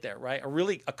to get there, right?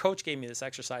 A coach gave me this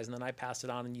exercise, and then I passed it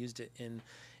on and used it in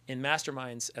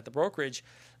masterminds at the brokerage.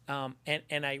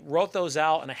 And I wrote those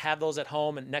out, and I have those at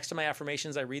home, and next to my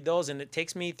affirmations, I read those, and it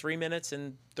takes me 3 minutes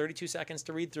and 32 seconds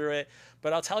to read through it.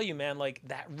 But I'll tell you, man, like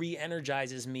that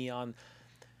re-energizes me on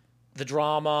the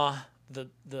drama,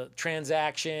 the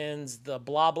transactions, the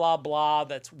blah, blah, blah.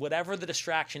 That's whatever the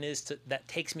distraction is that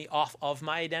takes me off of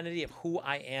my identity of who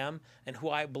I am and who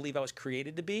I believe I was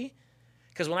created to be.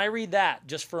 Because when I read that,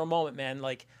 just for a moment, man,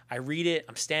 like I read it,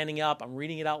 I'm standing up, I'm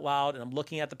reading it out loud, and I'm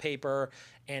looking at the paper,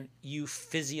 and you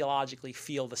physiologically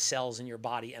feel the cells in your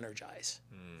body energize,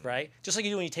 right? Just like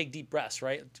you do when you take deep breaths,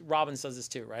 right? Robbins does this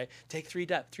too, right? Take 3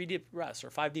 deep breaths or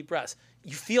 5 deep breaths.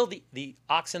 You feel the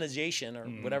oxygenation or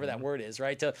whatever that word is,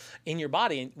 right? In your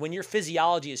body. And when your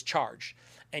physiology is charged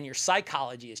and your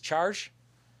psychology is charged,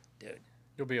 dude.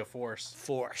 You'll be a force.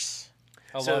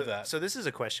 I love that. So this is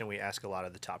a question we ask a lot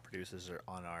of the top producers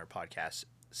on our podcast.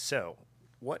 So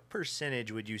what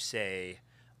percentage would you say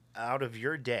out of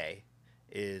your day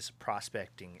is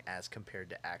prospecting as compared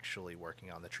to actually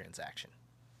working on the transaction?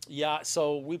 Yeah,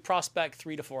 so we prospect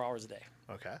 3 to 4 hours a day.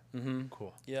 Okay.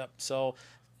 Cool. Yep. So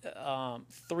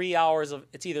 3 hours of,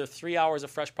 it's either 3 hours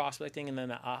of fresh prospecting and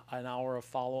then an hour of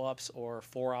follow-ups, or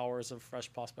 4 hours of fresh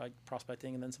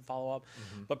prospecting and then some follow-up.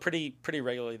 But pretty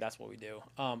regularly, that's what we do.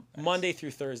 Nice. Monday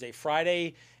through Thursday.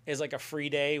 Friday is like a free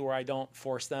day where I don't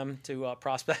force them to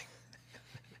prospect.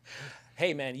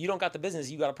 Hey man, you don't got the business,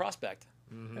 you got to prospect.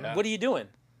 Yeah. What are you doing?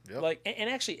 Yep. Like, and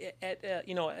actually at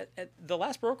the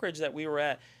last brokerage that we were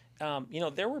at,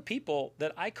 there were people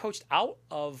that I coached out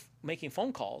of making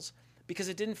phone calls because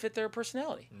it didn't fit their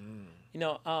personality.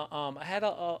 I had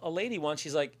a lady once,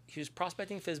 she was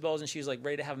prospecting FSBOs, and she was like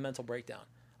ready to have a mental breakdown.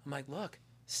 I'm like, look,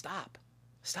 stop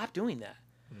doing that.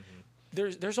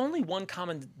 There's only one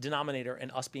common denominator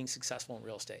in us being successful in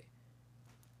real estate.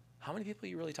 How many people are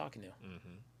you really talking to?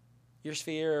 Your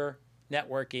sphere,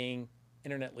 networking,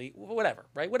 internet lead, whatever,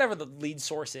 right? Whatever the lead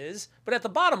source is. But at the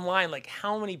bottom line, like,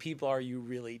 how many people are you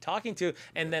really talking to?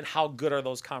 And then how good are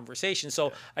those conversations?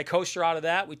 So I coached her out of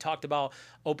that. We talked about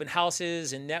open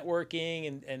houses and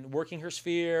networking and working her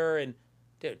sphere. And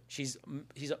dude, she's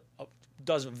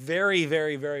does very,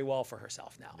 very, very well for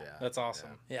herself now. Yeah. That's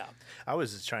awesome. Yeah. I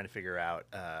was just trying to figure out,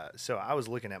 so I was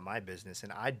looking at my business,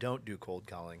 and I don't do cold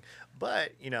calling,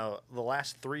 but the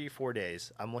last 3-4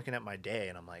 days, I'm looking at my day,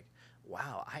 and I'm like,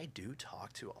 wow, I do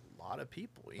talk to a lot of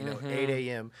people. 8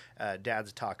 a.m.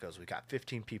 Dad's Tacos. We got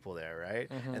 15 people there, right?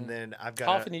 And then I've got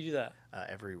How often do you do that?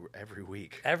 Every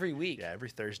week. Every week. Yeah, every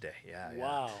Thursday. Yeah.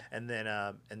 Wow.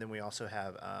 Yeah. And then we also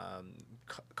have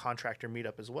contractor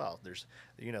meetup as well.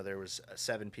 There was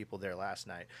 7 people there last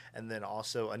night, and then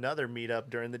also another meetup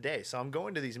during the day. So I'm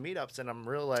going to these meetups, and I'm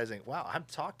realizing, wow, I've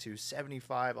talked to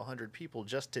 75, 100 people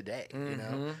just today.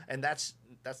 And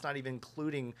that's not even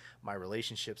including my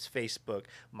relationships, Facebook,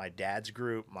 my dad's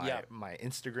group, my my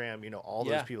Instagram, all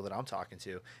those people that I'm talking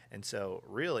to. And so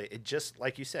really it just,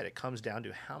 like you said, it comes down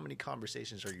to how many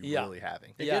conversations are you really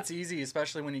having? It gets easy,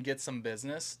 especially when you get some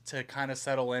business, to kind of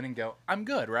settle in and go, I'm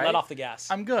good, right? Let off the gas.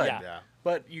 I'm good. Yeah.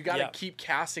 But you got to keep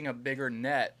casting a bigger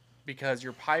net, because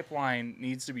your pipeline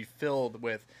needs to be filled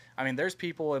with, there's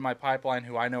people in my pipeline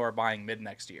who I know are buying mid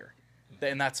next year,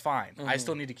 and that's fine. I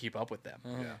still need to keep up with them.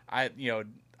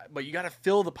 But you got to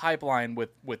fill the pipeline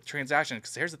with transactions,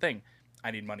 because here's the thing.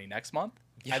 I need money next month.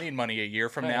 I need money a year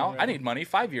from now. I need money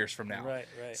 5 years from now. Right.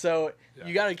 So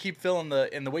you got to keep filling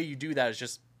and the way you do that is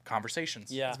just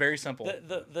conversations. Yeah. It's very simple.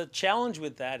 The challenge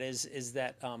with that is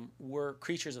that we're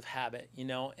creatures of habit,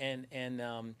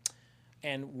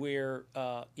 and we're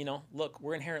look,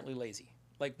 we're inherently lazy.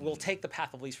 Like, we'll take the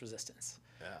path of least resistance.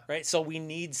 Yeah. Right. So we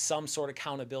need some sort of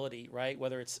accountability, right?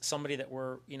 Whether it's somebody that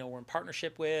we're in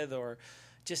partnership with, or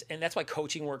and that's why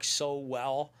coaching works so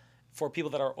well for people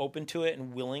that are open to it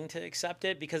and willing to accept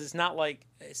it, because it's not like,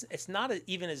 it's not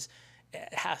even as,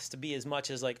 it has to be as much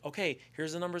as like, okay,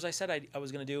 here's the numbers I said I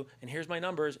was going to do, and here's my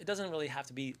numbers. It doesn't really have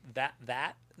to be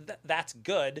that's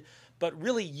good, but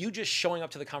really you just showing up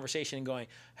to the conversation and going,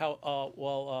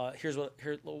 here's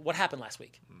what happened last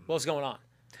week. What's going on?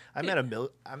 I met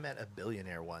a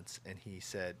billionaire once, and he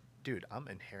said, dude, I'm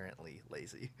inherently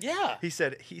lazy. Yeah. He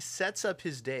said he sets up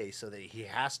his day so that he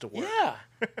has to work.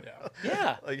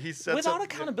 Yeah. Like, he sets without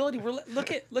accountability.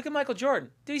 Look at Michael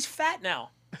Jordan. Dude, he's fat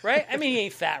now, right? He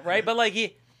ain't fat, right? But like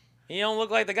he don't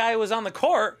look like the guy who was on the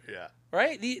court. Yeah.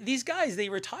 Right? These guys, they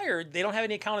retired. They don't have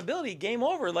any accountability. Game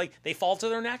over. Like, they fall to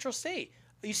their natural state.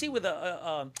 You see with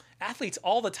athletes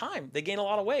all the time. They gain a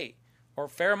lot of weight, or a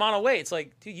fair amount of weight. It's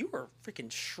like, dude, you were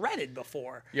freaking shredded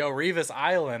before. Yo, Revis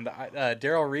Island,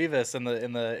 Darrell Revis in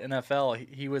the NFL,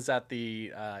 he was at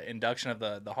the induction of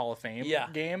the Hall of Fame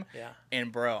game. Yeah. And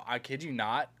bro, I kid you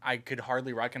not, I could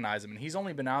hardly recognize him. And he's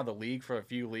only been out of the league for a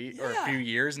few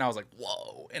years, and I was like,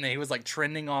 whoa. And he was like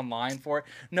trending online for it.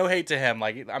 No hate to him,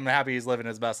 like, I'm happy he's living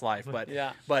his best life, but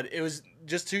but it was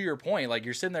just to your point, like,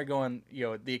 you're sitting there going,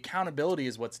 the accountability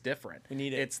is what's different. We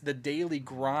need it. It's the daily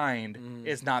grind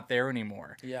is not there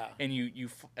anymore. Yeah. And you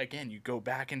go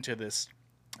back into this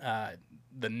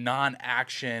the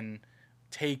non-action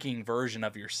taking version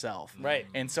of yourself. Right.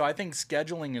 And so I think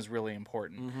scheduling is really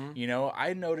important.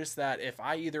 I noticed that if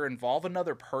I either involve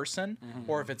another person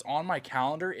or if it's on my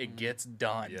calendar, it gets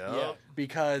done. Yep.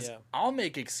 Because I'll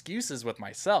make excuses with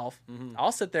myself.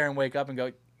 I'll sit there and wake up and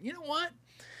go, you know what?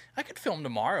 I could film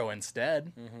tomorrow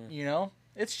instead.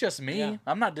 It's just me. Yeah.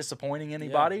 I'm not disappointing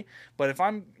anybody. Yeah. But if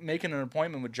I'm making an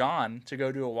appointment with John to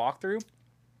go do a walkthrough,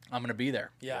 I'm going to be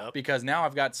there. Yeah. Because now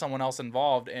I've got someone else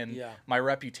involved, and my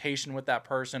reputation with that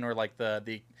person, or like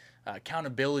the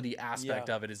accountability aspect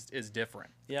of it is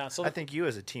different. Yeah. So I think you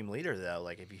as a team leader, though,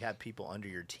 like, if you have people under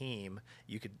your team,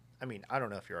 you could, I don't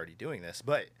know if you're already doing this,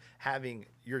 but having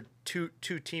your two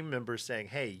team members saying,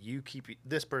 hey, you keep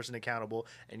this person accountable,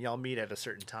 and y'all meet at a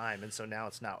certain time, and so now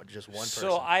it's not just one person.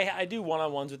 So I do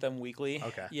one-on-ones with them weekly.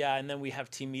 Okay. Yeah, and then we have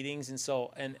team meetings, and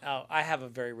so I have a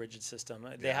very rigid system.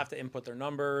 They have to input their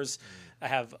numbers. I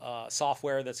have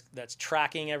software that's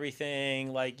tracking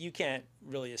everything. Like, you can't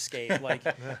really escape. Like,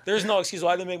 there's no excuse.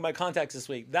 Why didn't I make my contacts this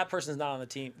week? That person's not on the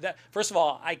team. First of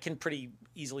all, I can pretty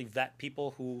easily vet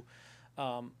people who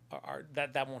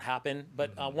that won't happen.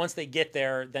 But once they get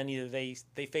there, then either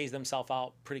they phase themselves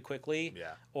out pretty quickly,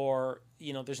 or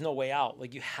there's no way out.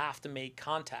 Like, you have to make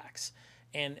contacts.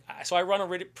 And so I run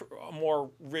a more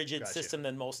rigid system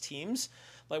than most teams,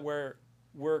 like, where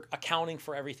we're accounting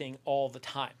for everything all the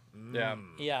time.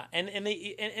 Yeah. And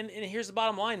here's the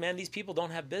bottom line, man. These people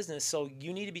don't have business, so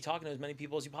you need to be talking to as many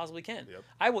people as you possibly can. Yep.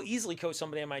 I will easily coach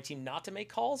somebody on my team not to make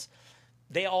calls.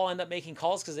 They all end up making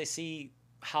calls because they see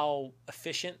how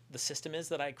efficient the system is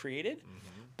that I created.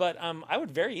 But I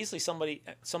would very easily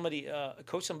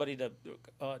coach somebody to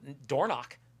door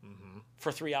knock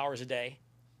for 3 hours a day.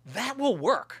 That will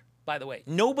work, by the way.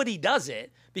 Nobody does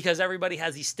it because everybody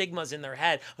has these stigmas in their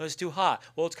head. Oh, it's too hot.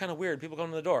 Well, it's kind of weird. People come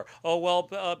to the door. Oh,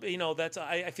 well, that's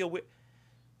I feel weird.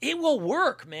 It will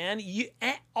work, man.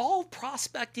 All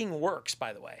prospecting works,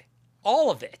 by the way. All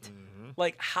of it.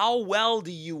 Like, how well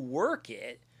do you work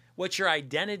it? What's your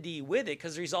identity with it?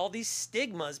 Because there's all these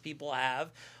stigmas people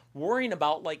have worrying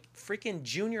about, like, freaking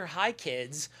junior high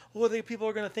kids. People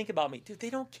are going to think about me. Dude, they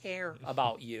don't care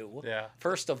about you.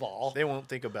 First of all. They won't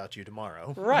think about you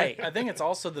tomorrow. Right. I think it's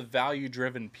also the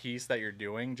value-driven piece that you're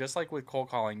doing. Just like with cold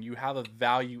calling, you have a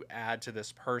value add to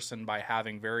this person by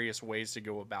having various ways to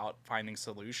go about finding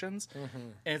solutions.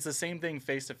 And it's the same thing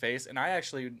face-to-face. And I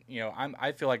actually,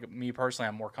 I feel like, me personally,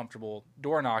 I'm more comfortable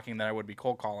door knocking than I would be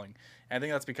cold calling. And I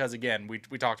think that's because, again, we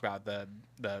talked about the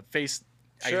face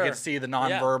I get to see the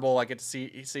nonverbal. I get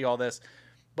to see all this.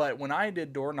 But when I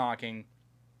did door knocking,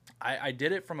 I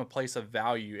did it from a place of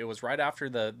value. It was right after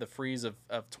the freeze of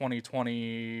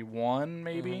 2021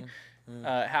 maybe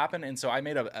happened, and so I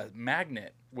made a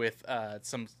magnet with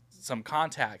some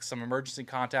contacts, some emergency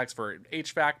contacts for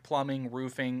HVAC, plumbing,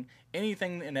 roofing,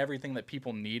 anything and everything that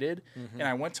people needed. And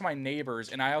I went to my neighbors,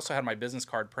 and I also had my business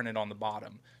card printed on the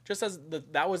bottom, just as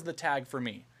that was the tag for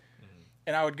me.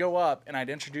 And I would go up and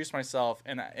I'd introduce myself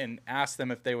and ask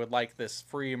them if they would like this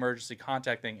free emergency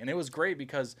contact thing. And it was great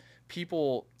because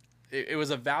people, it was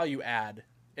a value add,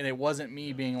 and it wasn't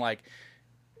me being like,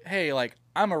 hey, like,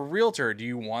 I'm a realtor. Do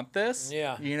you want this?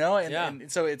 Yeah. You know?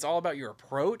 And so it's all about your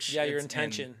approach. Yeah, your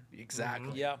intention.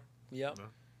 Exactly. Yeah.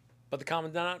 But the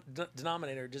common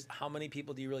denominator, just how many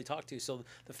people do you really talk to? So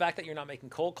the fact that you're not making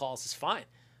cold calls is fine,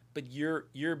 but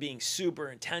you're being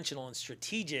super intentional and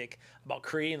strategic about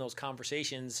creating those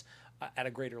conversations at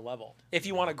a greater level. If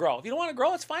you want to grow. If you don't want to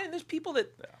grow, it's fine. There's people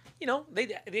that, you know,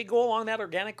 they go along that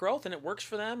organic growth and it works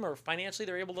for them, or financially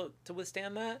they're able to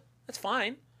withstand that. That's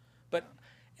fine. But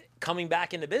coming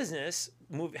back into business,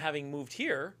 having moved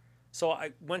here, so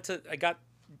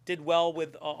did well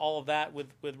with all of that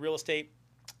with real estate.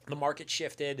 The market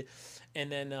shifted,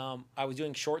 and then I was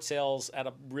doing short sales at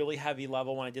a really heavy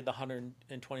level when I did the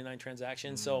 129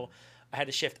 transactions. So I had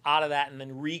to shift out of that and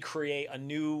then recreate a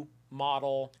new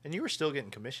model. And you were still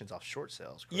getting commissions off short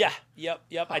sales, correct? Yeah,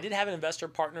 yep. Huh. I did have an investor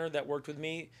partner that worked with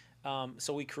me.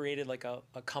 So we created like a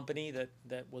company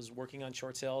that was working on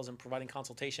short sales and providing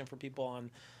consultation for people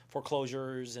on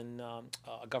foreclosures and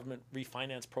a government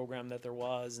refinance program that there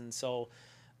was. And so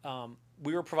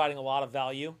we were providing a lot of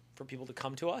value for people to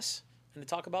come to us and to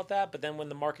talk about that. But then when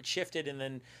the market shifted and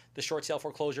then the short sale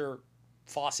foreclosure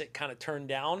faucet kind of turned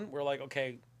down, we're like,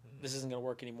 okay, this isn't going to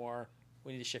work anymore.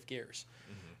 We need to shift gears.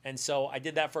 And so I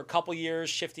did that for a couple years,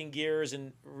 shifting gears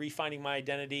and refining my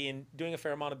identity and doing a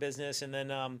fair amount of business. And then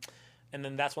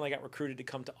that's when I got recruited to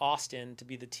come to Austin to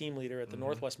be the team leader at the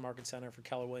Northwest Market Center for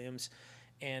Keller Williams.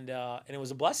 And it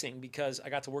was a blessing because I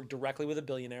got to work directly with a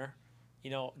billionaire. You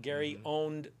know, Gary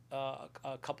owned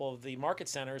a couple of the market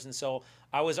centers, and so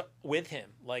I was with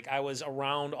him. Like, I was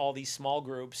around all these small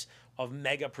groups of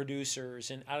mega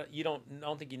producers. And I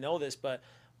don't think you know this, but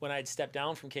when I'd stepped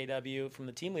down from KW, from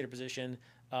the team leader position,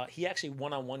 he actually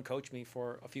one-on-one coached me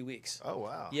for a few weeks. Oh,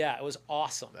 wow. Yeah, it was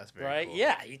awesome. That's very cool.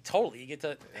 Yeah, you get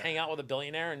to hang out with a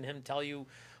billionaire and him tell you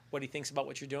what he thinks about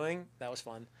what you're doing. That was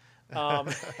fun.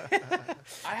 I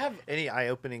have any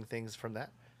eye-opening things from that?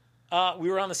 We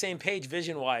were on the same page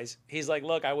vision-wise. He's like,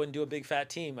 look, I wouldn't do a big fat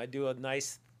team. I'd do a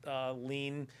nice,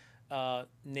 lean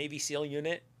Navy SEAL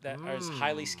unit that is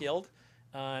highly skilled.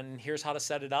 And here's how to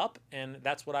set it up. And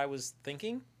that's what I was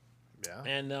thinking. Yeah.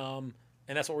 And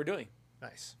that's what we're doing.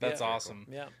 Nice. That's awesome.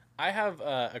 Cool. Yeah. I have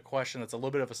a question that's a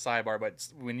little bit of a sidebar, but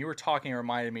when you were talking, it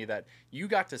reminded me that you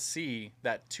got to see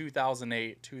that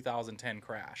 2008, 2010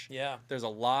 crash. Yeah. There's a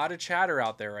lot of chatter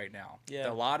out there right now. Yeah.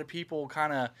 A lot of people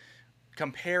kind of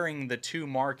comparing the two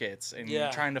markets and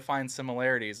trying to find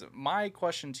similarities. My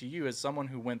question to you, as someone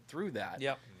who went through that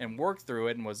and worked through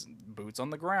it and was boots on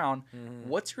the ground,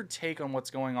 what's your take on what's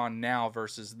going on now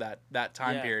versus that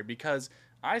time period? Because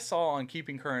I saw on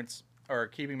Keeping Matters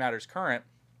Current, Keeping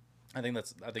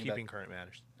Current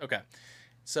Matters. Okay.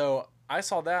 So I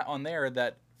saw that on there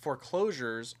that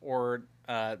foreclosures or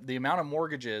the amount of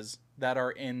mortgages that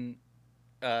are in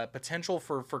potential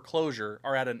for foreclosure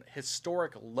are at a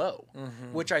historic low,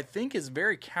 which I think is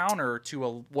very counter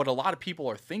to what a lot of people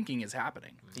are thinking is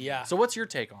happening. Yeah. So what's your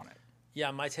take on it? Yeah,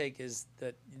 my take is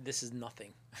that this is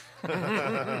nothing.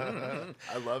 I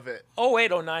love it.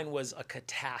 08, 09 was a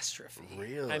catastrophe.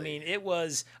 Really? I mean,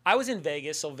 I was in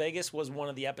Vegas, so Vegas was one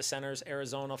of the epicenters,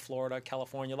 Arizona, Florida,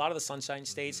 California, a lot of the Sunshine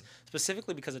States,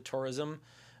 specifically because of tourism.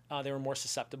 They were more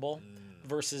susceptible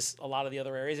versus a lot of the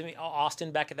other areas. I mean,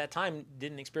 Austin back at that time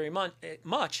didn't experience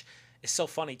much. It's so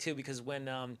funny, too, because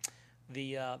when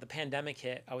the pandemic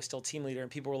hit, I was still team leader, and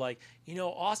people were like,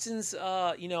 Austin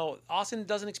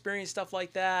doesn't experience stuff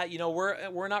like that.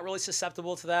 We're not really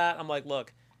susceptible to that. I'm like,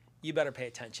 look, you better pay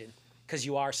attention because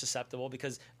you are susceptible,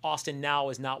 because Austin now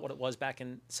is not what it was back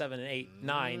in 7 and 8,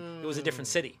 9. It was a different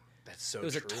city. That's so true. It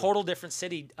was true. A total different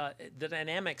city. The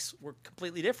dynamics were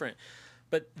completely different.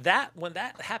 But when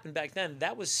that happened back then,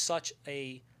 that was such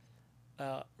a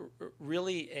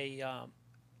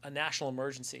national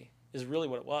emergency. Is really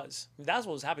what it was. That's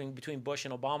what was happening between Bush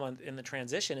and Obama in the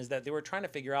transition, is that they were trying to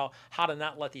figure out how to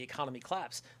not let the economy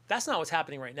collapse. That's not what's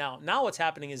happening right now. Now what's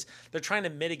happening is they're trying to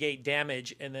mitigate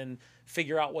damage and then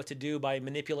figure out what to do by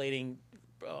manipulating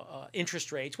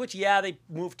interest rates, which, they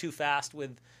move too fast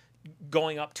with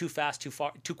going up too fast, too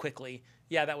far, too quickly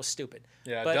Yeah, that was stupid.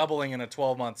 Yeah, But doubling in a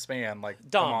 12-month span, like,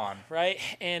 dumb, come on. right?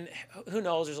 And who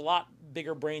knows? There's a lot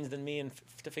bigger brains than me and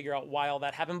to figure out why all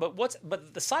that happened.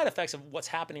 But the side effects of what's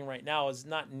happening right now is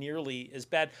not nearly as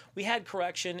bad. We had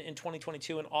correction in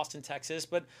 2022 in Austin, Texas,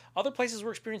 but other places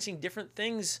were experiencing different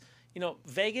things. You know,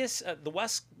 Vegas, the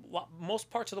West, most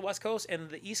parts of the West Coast and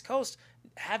the East Coast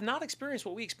have not experienced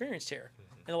what we experienced here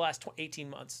in the last 18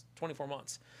 months, 24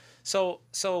 months. So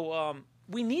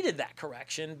we needed that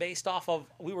correction based off of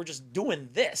we were just doing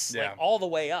this like all the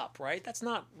way up, right? That's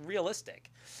not realistic.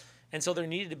 And so there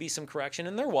needed to be some correction,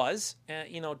 and there was,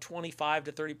 25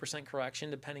 to 30%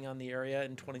 correction depending on the area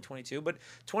in 2022. But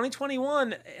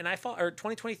 2021 or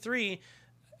 2023,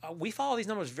 we follow these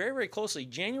numbers very, very closely.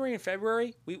 January and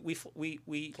February, we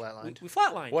flatlined. We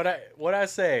flatlined. What I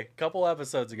say a couple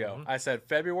episodes ago, I said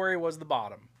February was the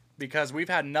bottom because we've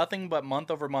had nothing but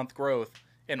month-over-month growth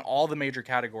in all the major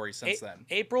categories since then.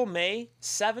 April, May,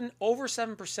 over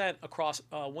 7% across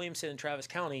Williamson and Travis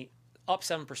County, up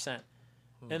 7%.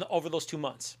 And over those 2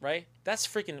 months, right? That's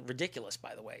freaking ridiculous,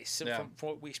 by the way. So from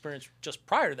what we experienced just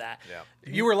prior to that. Yeah.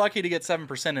 You were lucky to get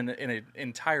 7% in an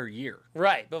entire year.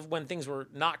 Right, but when things were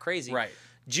not crazy. Right.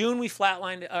 June we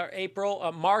flatlined.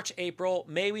 March, April,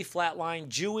 May we flatlined.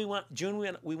 June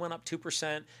we went up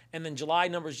 2%, and then July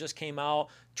numbers just came out.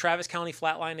 Travis County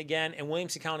flatlined again, and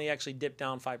Williamson County actually dipped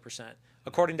down 5%,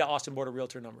 according to Austin Board of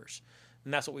Realtor numbers,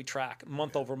 and that's what we track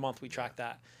month over month. We track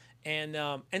that. And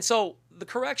so the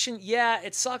correction,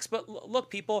 it sucks. But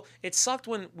look, people, it sucked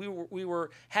when we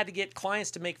had to get clients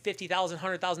to make $50,000,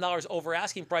 $100,000 over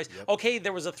asking price. Yep. Okay,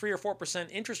 there was a 3 or 4%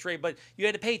 interest rate, but you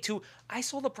had to pay to. I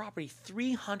sold the property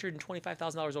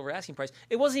 $325,000 over asking price.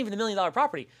 It wasn't even $1 million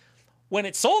property. When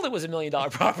it sold, it was $1 million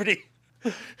property.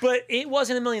 But it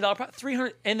wasn't $1 million property.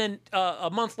 300, and then a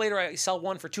month later, I sell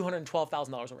one for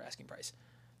 $212,000 over asking price.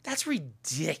 That's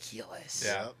ridiculous.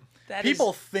 Yeah.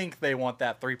 People think they want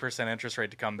that 3% interest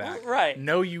rate to come back. Right.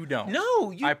 No, you don't.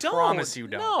 No, you don't. I promise you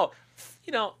don't.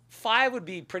 No. 5 would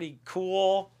be pretty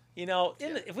cool.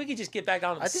 If we could just get back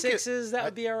down to the 6s, that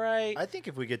would be all right. I think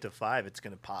if we get to 5, it's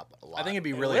going to pop a lot. I think it'd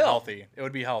be really healthy. It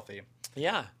would be healthy.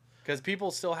 Yeah. Because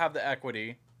people still have the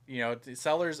equity.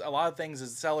 Sellers, a lot of things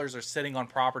is sellers are sitting on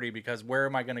property because where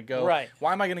am I going to go? Right.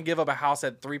 Why am I going to give up a house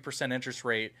at 3% interest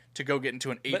rate to go get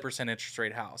into an 8% interest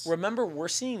rate house? Remember, we're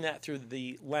seeing that through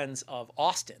the lens of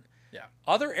Austin. Yeah.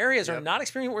 Other areas are not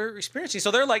experiencing what we're experiencing. So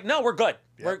they're like, no, we're good.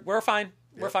 Yep. We're fine.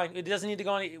 Yep. We're fine. It doesn't need to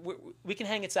go any. We can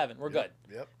hang at 7. We're good.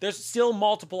 Yep. There's still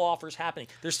multiple offers happening.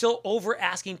 There's still over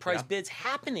asking price bids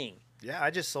happening. Yeah,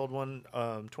 I just sold one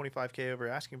 $25K over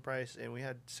asking price, and we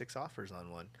had 6 offers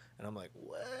on one. And I'm like,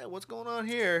 what's going on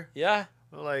here? Yeah.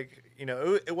 Well,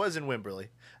 it was in Wimberley,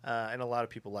 and a lot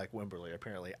of people like Wimberley.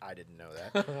 Apparently, I didn't know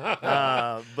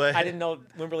that. But I didn't know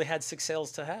Wimberley had 6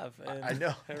 sales to have. And, I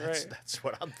know. That's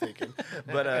what I'm thinking.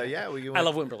 But I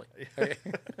love Wimberley.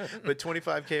 But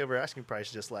 $25K over asking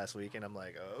price just last week, and I'm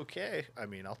like, okay. I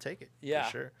mean, I'll take it. Yeah.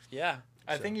 For sure. Yeah.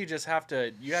 I think you just have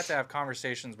to have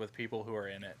conversations with people who are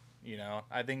in it.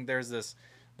 I think there's this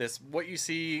what you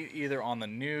see either on the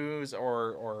news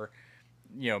or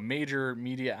major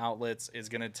media outlets is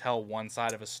going to tell one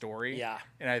side of a story. Yeah.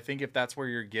 And I think if that's where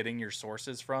you're getting your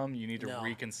sources from, you need to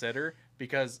reconsider,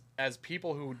 because as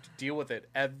people who deal with it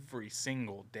every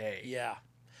single day,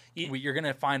 you're going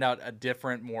to find out a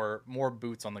different, more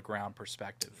boots on the ground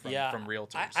perspective from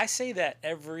realtors. I say that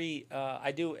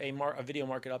I do a video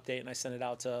market update, and I send it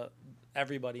out to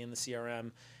everybody in the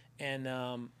CRM, and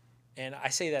I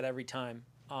say that every time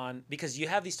because you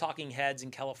have these talking heads in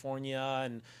California,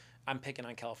 and I'm picking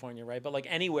on California, right? But like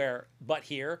anywhere but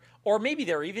here, or maybe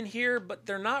they're even here, but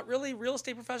they're not really real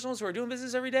estate professionals who are doing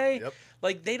business every day. Yep.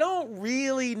 Like they don't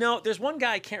really know. There's one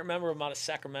guy, I can't remember him, out of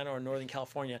Sacramento or Northern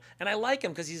California, and I like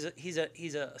him because he's a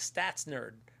stats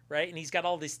nerd, right? And he's got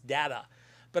all this data.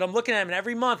 But I'm looking at him, and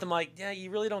every month I'm like, yeah, you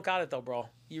really don't got it though, bro.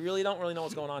 You really don't know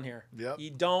what's going on here. Yep. You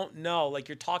don't know. Like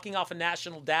you're talking off of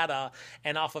national data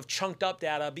and off of chunked up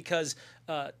data because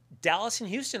Dallas and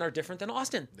Houston are different than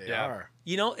Austin. They are.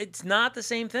 It's not the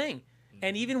same thing.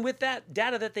 And even with that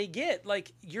data that they get,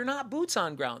 like you're not boots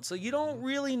on ground, so you don't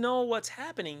really know what's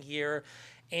happening here.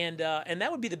 And that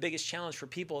would be the biggest challenge for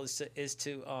people is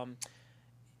to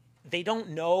they don't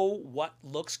know what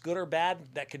looks good or bad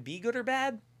that could be good or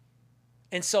bad.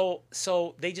 And so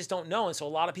they just don't know. And so a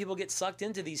lot of people get sucked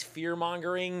into these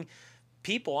fear-mongering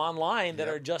people online that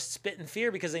are just spitting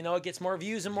fear because they know it gets more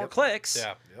views and more clicks.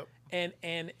 Yeah. Yep.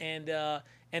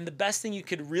 And the best thing you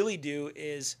could really do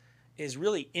is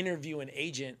really interview an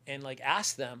agent and like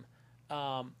ask them,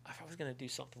 if I was going to do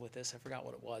something with this, I forgot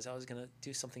what it was. I was going to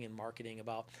do something in marketing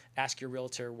about ask your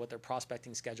realtor what their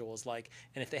prospecting schedule is like.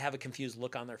 And if they have a confused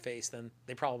look on their face, then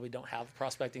they probably don't have a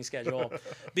prospecting schedule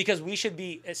because we should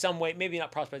be in some way, maybe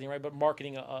not prospecting, right? But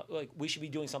marketing, like we should be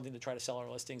doing something to try to sell our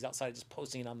listings outside of just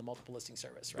posting it on the multiple listing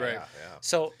service. Right. Yeah.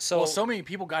 So many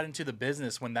people got into the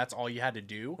business when that's all you had to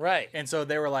do. Right. And so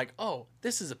they were like, oh,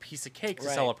 this is a piece of cake to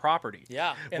sell a property.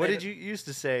 Yeah. And what did you used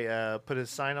to say? Put a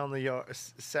sign on the yard.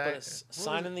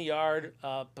 Sign in the yard,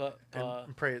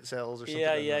 and pray it sells or something.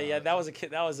 Yeah. That was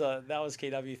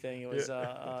KW thing. It was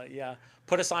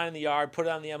put a sign in the yard, put it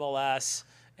on the MLS,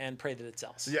 and pray that it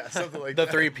sells. Yeah, something like the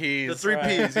that. 3 Ps. The 3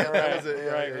 Ps. Yeah, that was it.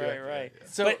 Yeah, Right.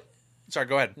 So, sorry,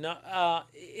 go ahead. No,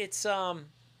 it's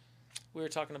we were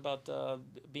talking about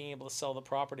being able to sell the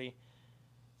property.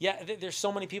 Yeah, there's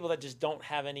so many people that just don't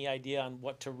have any idea on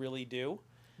what to really do.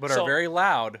 But are very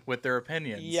loud with their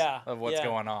opinions of what's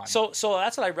going on. So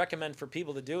that's what I recommend for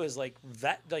people to do is like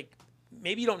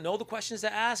maybe you don't know the questions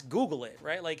to ask, Google it,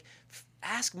 right? Like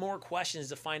ask more questions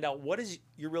to find out what does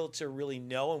your realtor really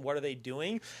know and what are they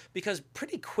doing? Because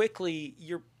pretty quickly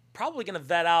you're probably going to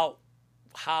vet out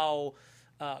how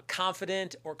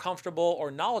confident or comfortable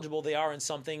or knowledgeable they are in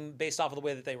something based off of the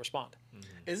way that they respond.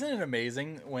 Isn't it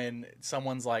amazing when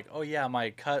someone's like, oh yeah,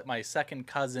 my second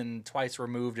cousin twice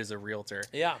removed is a realtor.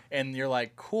 Yeah. And you're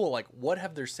like, cool, like what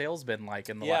have their sales been like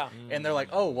in the and they're like,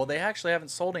 oh, well they actually haven't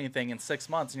sold anything in 6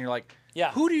 months. And you're like,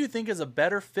 who do you think is a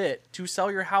better fit to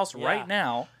sell your house right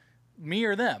now, me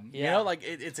or them? You know, like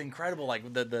it's incredible, like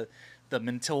the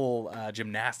mental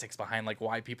gymnastics behind like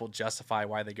why people justify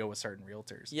why they go with certain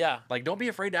realtors. Yeah. Like don't be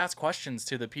afraid to ask questions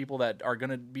to the people that are going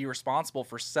to be responsible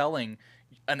for selling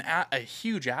a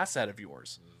huge asset of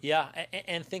yours. Yeah,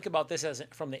 and think about this as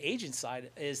from the agent side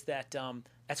is that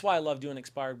that's why I love doing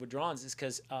expired withdrawals is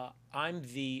because I'm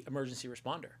the emergency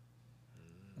responder.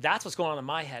 That's what's going on in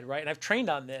my head, right? And I've trained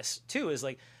on this too is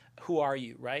like, who are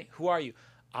you, right? Who are you?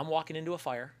 I'm walking into a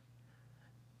fire.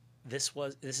 This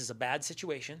is a bad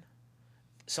situation.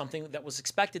 Something that was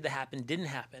expected to happen didn't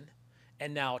happen.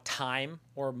 And now time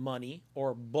or money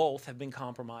or both have been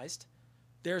compromised.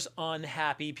 There's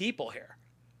unhappy people here.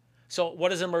 So what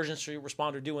does an emergency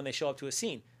responder do when they show up to a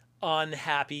scene?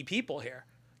 Unhappy people here.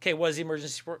 Okay, what does the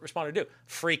emergency responder do?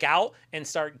 Freak out and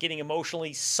start getting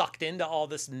emotionally sucked into all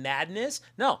this madness?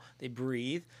 No, they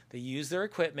breathe, they use their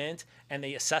equipment, and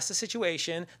they assess the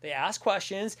situation, they ask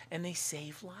questions, and they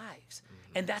save lives.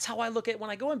 And that's how I look at it when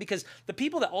I go in, because the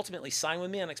people that ultimately sign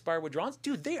with me on expired withdrawals,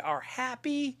 dude, they are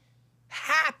happy,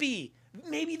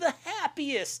 maybe the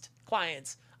happiest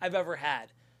clients I've ever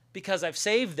had, because I've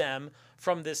saved them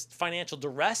from this financial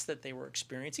duress that they were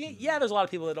experiencing. Yeah, there's a lot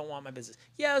of people that don't want my business.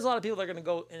 Yeah, there's a lot of people that are going to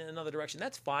go in another direction.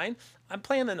 That's fine. I'm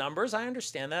playing the numbers. I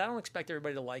understand that. I don't expect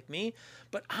everybody to like me,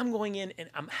 but I'm going in and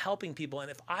I'm helping people. And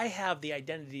if I have the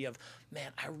identity of,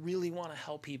 man, I really want to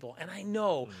help people, and I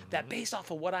know that based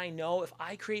off of what I know, if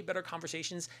I create better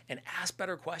conversations and ask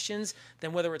better questions,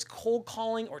 then whether it's cold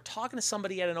calling or talking to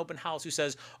somebody at an open house who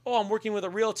says, oh, I'm working with a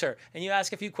realtor, and you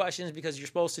ask a few questions because you're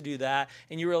supposed to do that,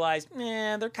 and you realize,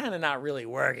 they're kind of not really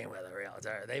working with a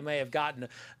realtor. They may have gotten,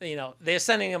 they're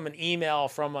sending them an email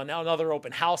from another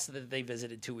open house that they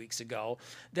visited 2 weeks ago.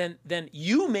 Then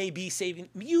you may be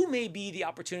the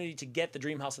opportunity to get the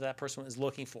dream house that person is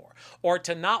looking for, or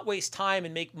to not waste time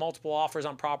and make multiple offers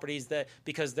on properties that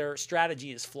because their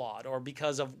strategy is flawed or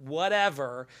because of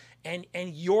whatever, and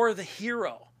you're the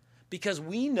hero, because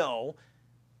we know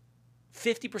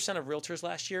 50% of realtors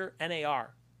last year,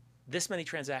 NAR, this many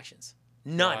transactions.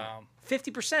 None. Wow.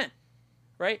 50%,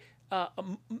 right?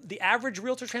 The average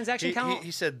realtor transaction count.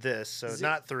 He said this, so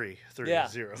not three. Yeah.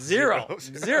 Zero.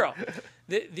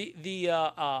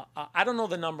 I don't know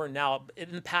the number now.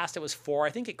 In the past, it was 4. I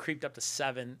think it creeped up to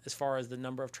 7 as far as the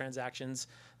number of transactions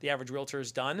the average realtor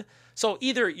has done. So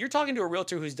either you're talking to a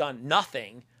realtor who's done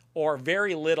nothing or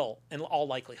very little in all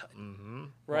likelihood,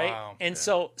 right? Wow. And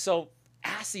so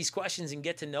ask these questions and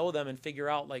get to know them and figure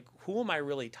out, like, who am I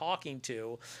really talking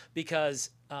to?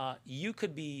 Because you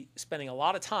could be spending a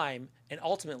lot of time and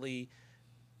ultimately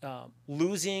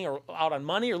losing or out on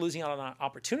money or losing out on an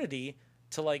opportunity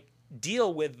to like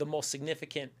deal with the most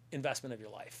significant investment of your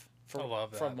life for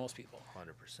most people.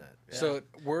 100%. Yeah. So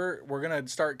we're gonna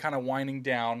start kind of winding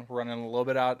down. We're running a little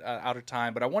bit out of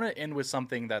time, but I want to end with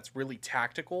something that's really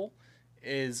tactical.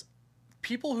 Is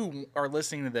people who are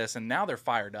listening to this and now they're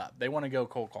fired up. They want to go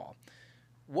cold call.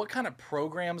 What kind of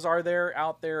programs are there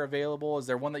out there available? Is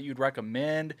there one that you'd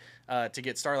recommend to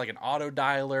get started, like an auto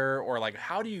dialer, or like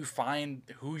how do you find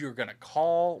who you're going to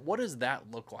call? What does that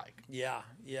look like? Yeah.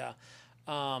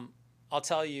 I'll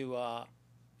tell you,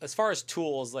 as far as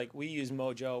tools, like we use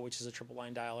Mojo, which is a triple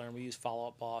line dialer, and we use Follow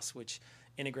Up Boss, which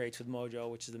integrates with Mojo,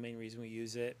 which is the main reason we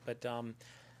use it. But the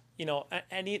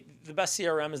best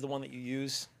CRM is the one that you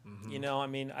use. I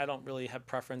mean, I don't really have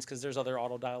preference because there's other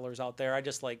auto dialers out there. I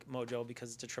just like Mojo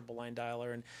because it's a triple line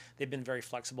dialer, and they've been very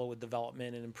flexible with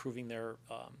development and improving their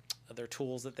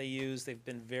tools that they use. They've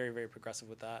been very, very progressive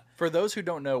with that. For those who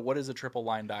don't know, what is a triple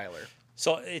line dialer?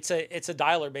 So it's a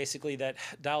dialer basically that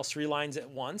dials 3 lines at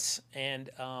once and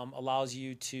allows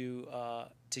you to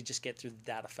just get through the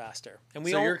data faster. And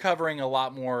you're covering a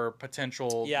lot more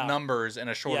potential numbers in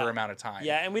a shorter amount of time.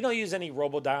 Yeah, and we don't use any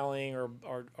robo dialing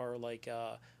or like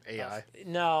AI.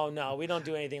 No, we don't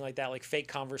do anything like that, like fake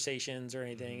conversations or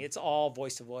anything. It's all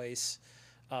voice to voice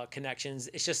connections.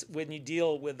 It's just when you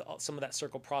deal with some of that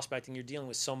circle prospecting, you're dealing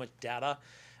with so much data.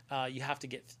 You have to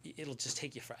it'll just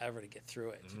take you forever to get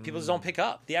through it. People just don't pick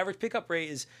up. The average pickup rate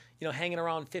is, hanging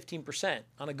around 15%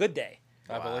 on a good day.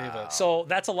 I believe it. So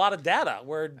that's a lot of data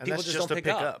where people just don't pick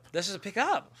up. This is a pick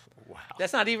up. Wow.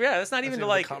 That's not even. Yeah, that's not even to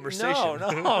like conversation.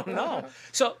 No.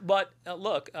 So, but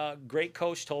look, great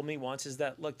coach told me once is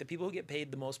that look, the people who get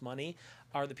paid the most money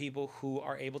are the people who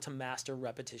are able to master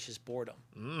repetitious boredom.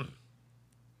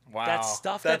 Wow, that's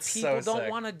stuff that people don't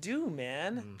want to do,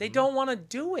 man. They don't want to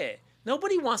do it.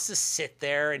 Nobody wants to sit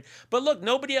there but look,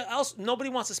 nobody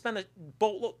wants to spend a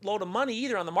boatload of money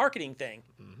either on the marketing thing.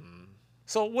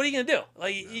 So what are you gonna do?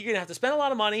 Like you're gonna have to spend a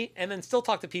lot of money and then still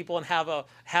talk to people and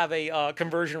have a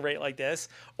conversion rate like this,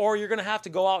 or you're gonna have to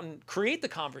go out and create the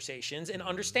conversations and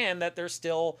understand that there's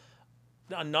still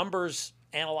a numbers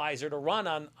analyzer to run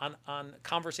on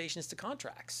conversations to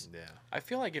contracts. Yeah, I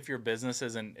feel like if your business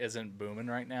isn't booming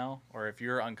right now, or if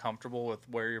you're uncomfortable with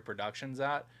where your production's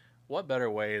at, what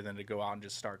better way than to go out and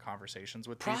just start conversations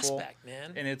with people? Prospect,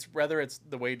 man. And it's whether it's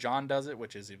the way John does it,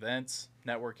 which is events,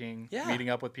 networking, meeting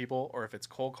up with people, or if it's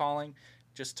cold calling,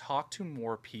 just talk to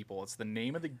more people. It's the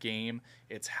name of the game.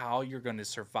 It's how you're going to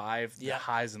survive the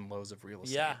highs and lows of real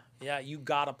estate. Yeah, you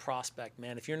got to prospect,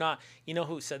 man. If you're not,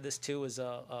 who said this too is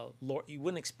you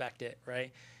wouldn't expect it,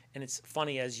 right? And it's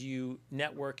funny as you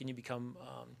network and you become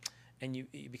and you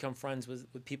become friends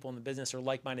with people in the business or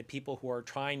like-minded people who are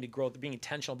trying to grow, being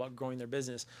intentional about growing their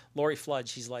business. Lori Flood,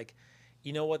 she's like,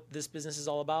 you know what this business is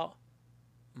all about?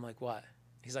 I'm like, what?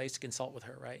 Because I used to consult with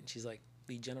her, right? And she's like,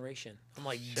 lead generation. I'm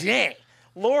like, dang.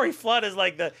 Lori Flood is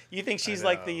like you think she's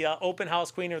like the open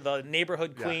house queen or the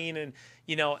neighborhood queen, and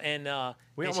we and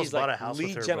almost she's bought like a house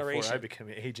lead with her generation. before I became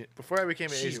an agent. Before I became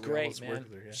an She's agent, we great, almost man. worked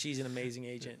with her. Yeah. She's an amazing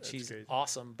agent. She's crazy.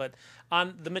 awesome. But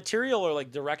on the material or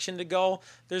like direction to go,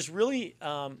 there's really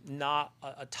not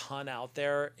a ton out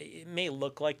there. It may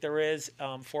look like there is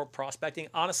for prospecting,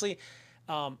 honestly.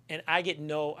 And I get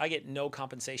no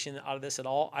compensation out of this at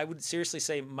all. I would seriously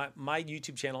say my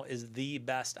YouTube channel is the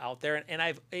best out there,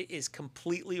 and it is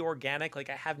completely organic. Like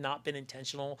I have not been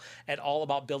intentional at all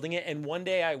about building it, and one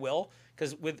day I will,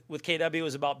 because with KW it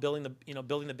was about building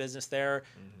the business there.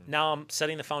 Now I'm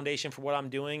setting the foundation for what I'm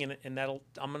doing, and I'm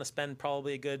going to spend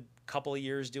probably a good couple of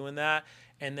years doing that,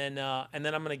 and then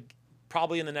I'm going to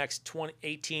probably in the next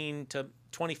 18 to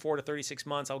 24 to 36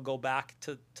 months, I'll go back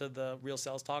to the Real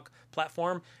Sales Talk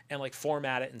platform and like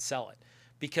format it and sell it,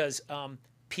 because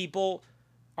people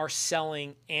are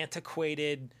selling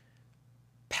antiquated,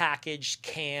 packaged,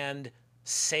 canned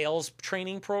sales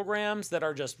training programs that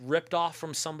are just ripped off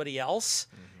from somebody else,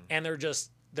 and they're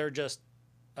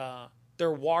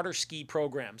water ski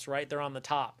programs, right? They're on the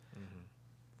top.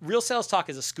 Real Sales Talk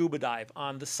is a scuba dive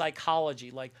on the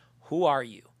psychology, like who are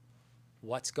you?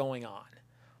 What's going on?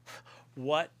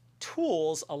 What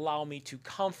tools allow me to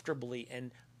comfortably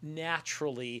and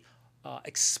naturally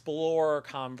explore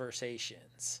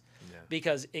conversations?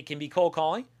 Because it can be cold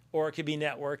calling or it could be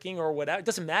networking or whatever. It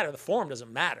doesn't matter. The form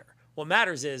doesn't matter. What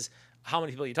matters is how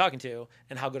many people you're talking to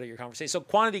and how good are your conversations. So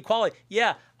quantity, quality,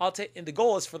 I'll take. And the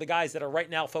goal is for the guys that are right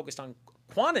now focused on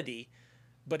quantity.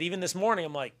 But even this morning,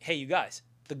 I'm like, hey, you guys,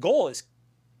 the goal is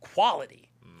quality.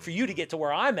 For you to get to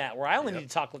where I'm at, where I only need to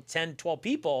talk with 10, 12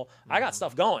 people, I got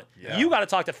stuff going. You got to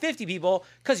talk to 50 people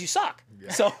because you suck.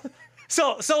 So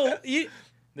you,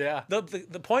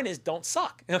 the point is don't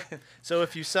suck. So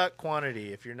if you suck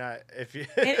quantity, if you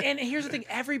and here's the thing,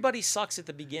 everybody sucks at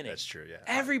the beginning. That's true. Yeah.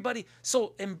 Everybody.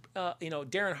 So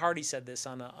Darren Hardy said this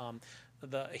on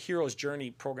the Hero's Journey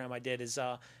program I did. Is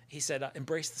he said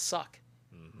embrace the suck.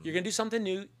 You're gonna do something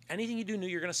new. Anything you do new,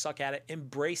 you're gonna suck at it.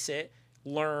 Embrace it.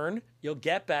 Learn, you'll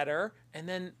get better, and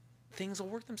then things will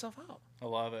work themselves out. I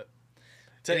love it.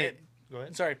 Go ahead.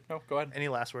 Sorry, no, go ahead. Any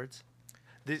last words?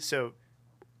 So,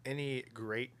 any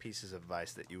great pieces of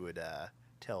advice that you would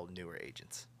tell newer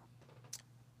agents?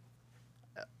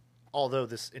 Although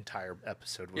this entire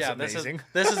episode was Yeah, amazing.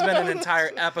 this has been an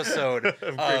entire episode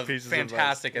of pieces of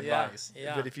fantastic Yeah. advice.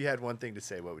 Yeah. But if you had one thing to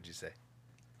say, what would you say?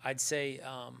 I'd say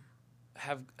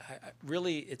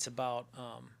really it's about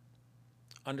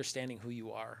understanding who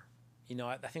you are. You know,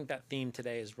 I think that theme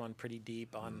today has run pretty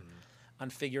deep on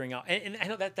figuring out. And I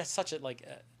know that's such a like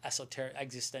esoteric,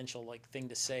 existential like thing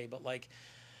to say, but like,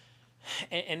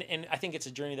 and I think it's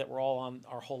a journey that we're all on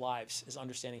our whole lives, is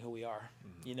understanding who we are.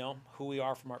 You know, who we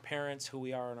are from our parents, who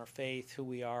we are in our faith, who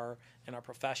we are in our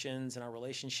professions and our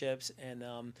relationships, and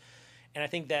I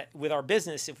think that with our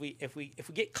business, if we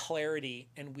get clarity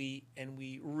and we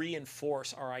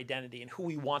reinforce our identity and who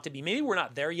we want to be, maybe we're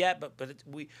not there yet, but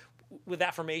with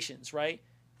affirmations, right?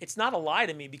 It's not a lie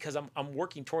to me because I'm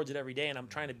working towards it every day and I'm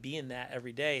trying to be in that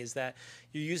every day. Is that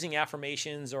you're using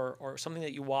affirmations or something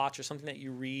that you watch or something that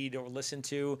you read or listen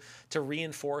to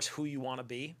reinforce who you want to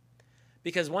be?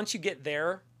 Because once you get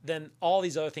there, then all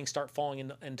these other things start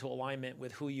falling into alignment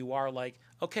with who you are. Like,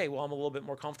 okay, well, I'm a little bit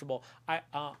more comfortable.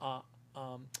 My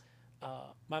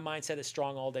mindset is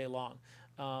strong all day long.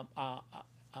 I'm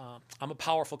a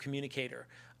powerful communicator.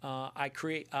 I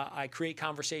create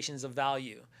conversations of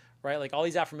value, right? Like all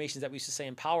these affirmations that we used to say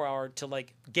in Power Hour to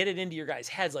like get it into your guys'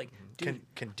 heads. Like, dude,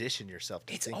 Condition yourself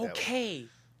to it's think that way. okay.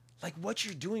 Like what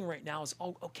you're doing right now is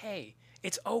okay.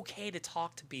 It's okay to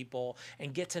talk to people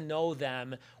and get to know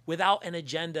them without an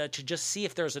agenda to just see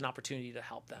if there's an opportunity to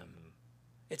help them.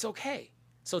 It's okay.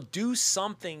 So do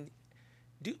something.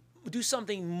 Do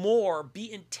something more.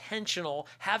 Be intentional.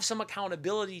 Have some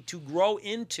accountability to grow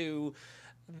into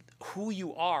who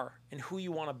you are and who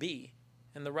you want to be,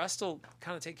 and the rest will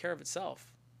kind of take care of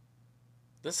itself.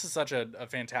 This is such a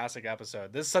fantastic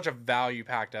episode. This is such a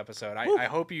value-packed episode. I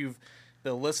hope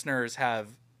the listeners have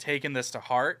taken this to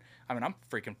heart. I mean, I'm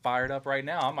freaking fired up right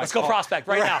now. Let's go prospect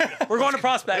right now. We're going to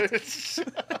prospect.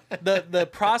 The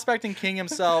prospecting king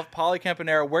himself, Pauly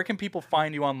Campanaro. Where can people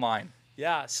find you online?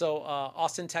 Yeah, so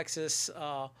Austin, Texas,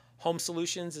 Home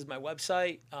Solutions is my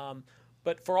website.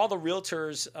 But for all the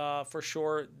realtors, for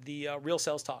sure, the Real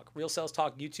Sales Talk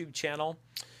YouTube channel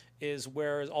is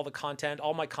where all the content,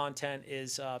 all my content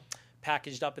is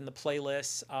packaged up in the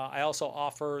playlists. I also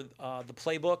offer the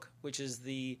playbook, which is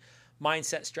the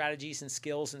mindset strategies and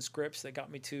skills and scripts that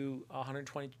got me to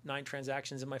 129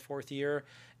 transactions in my 4th year.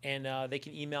 And they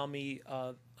can email me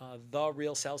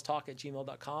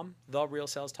therealsalestalk@gmail.com,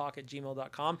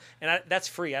 therealsalestalk@gmail.com, and that's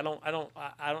free. I don't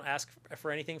ask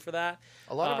for anything for that.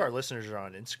 A lot of our listeners are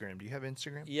on Instagram. Do you have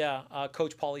Instagram? Yeah,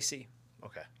 Coach Pauly C.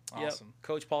 Okay, awesome. Yep,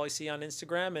 Coach Pauly C on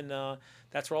Instagram, and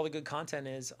that's where all the good content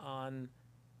is on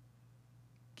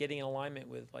getting in alignment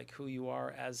with like who you are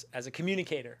as a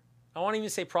communicator. I won't even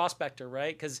say prospector,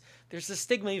 right? Because there's a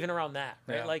stigma even around that,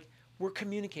 right? Yeah. Like we're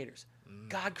communicators.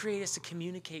 God created us to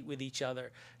communicate with each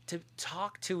other, to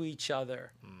talk to each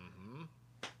other.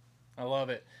 I love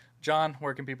it. John,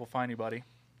 where can people find you, buddy?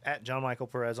 At John Michael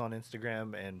Perez on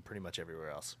Instagram and pretty much everywhere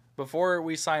else. Before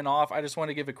we sign off, I just want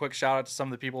to give a quick shout out to some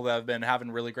of the people that have been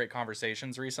having really great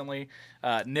conversations recently.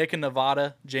 Nick in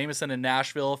Nevada, Jameson in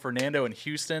Nashville, Fernando in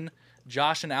Houston,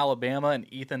 Josh in Alabama,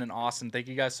 and Ethan in Austin. Thank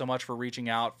you guys so much for reaching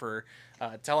out, for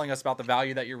telling us about the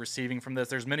value that you're receiving from this.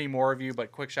 There's many more of you,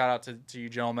 but quick shout out to you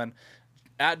gentlemen.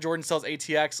 At Jordan Sells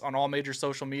ATX on all major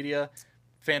social media.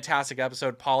 Fantastic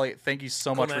episode. Pauly, thank you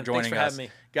so much for joining us. Having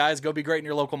me. Guys, go be great in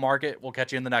your local market. We'll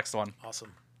catch you in the next one.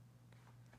 Awesome.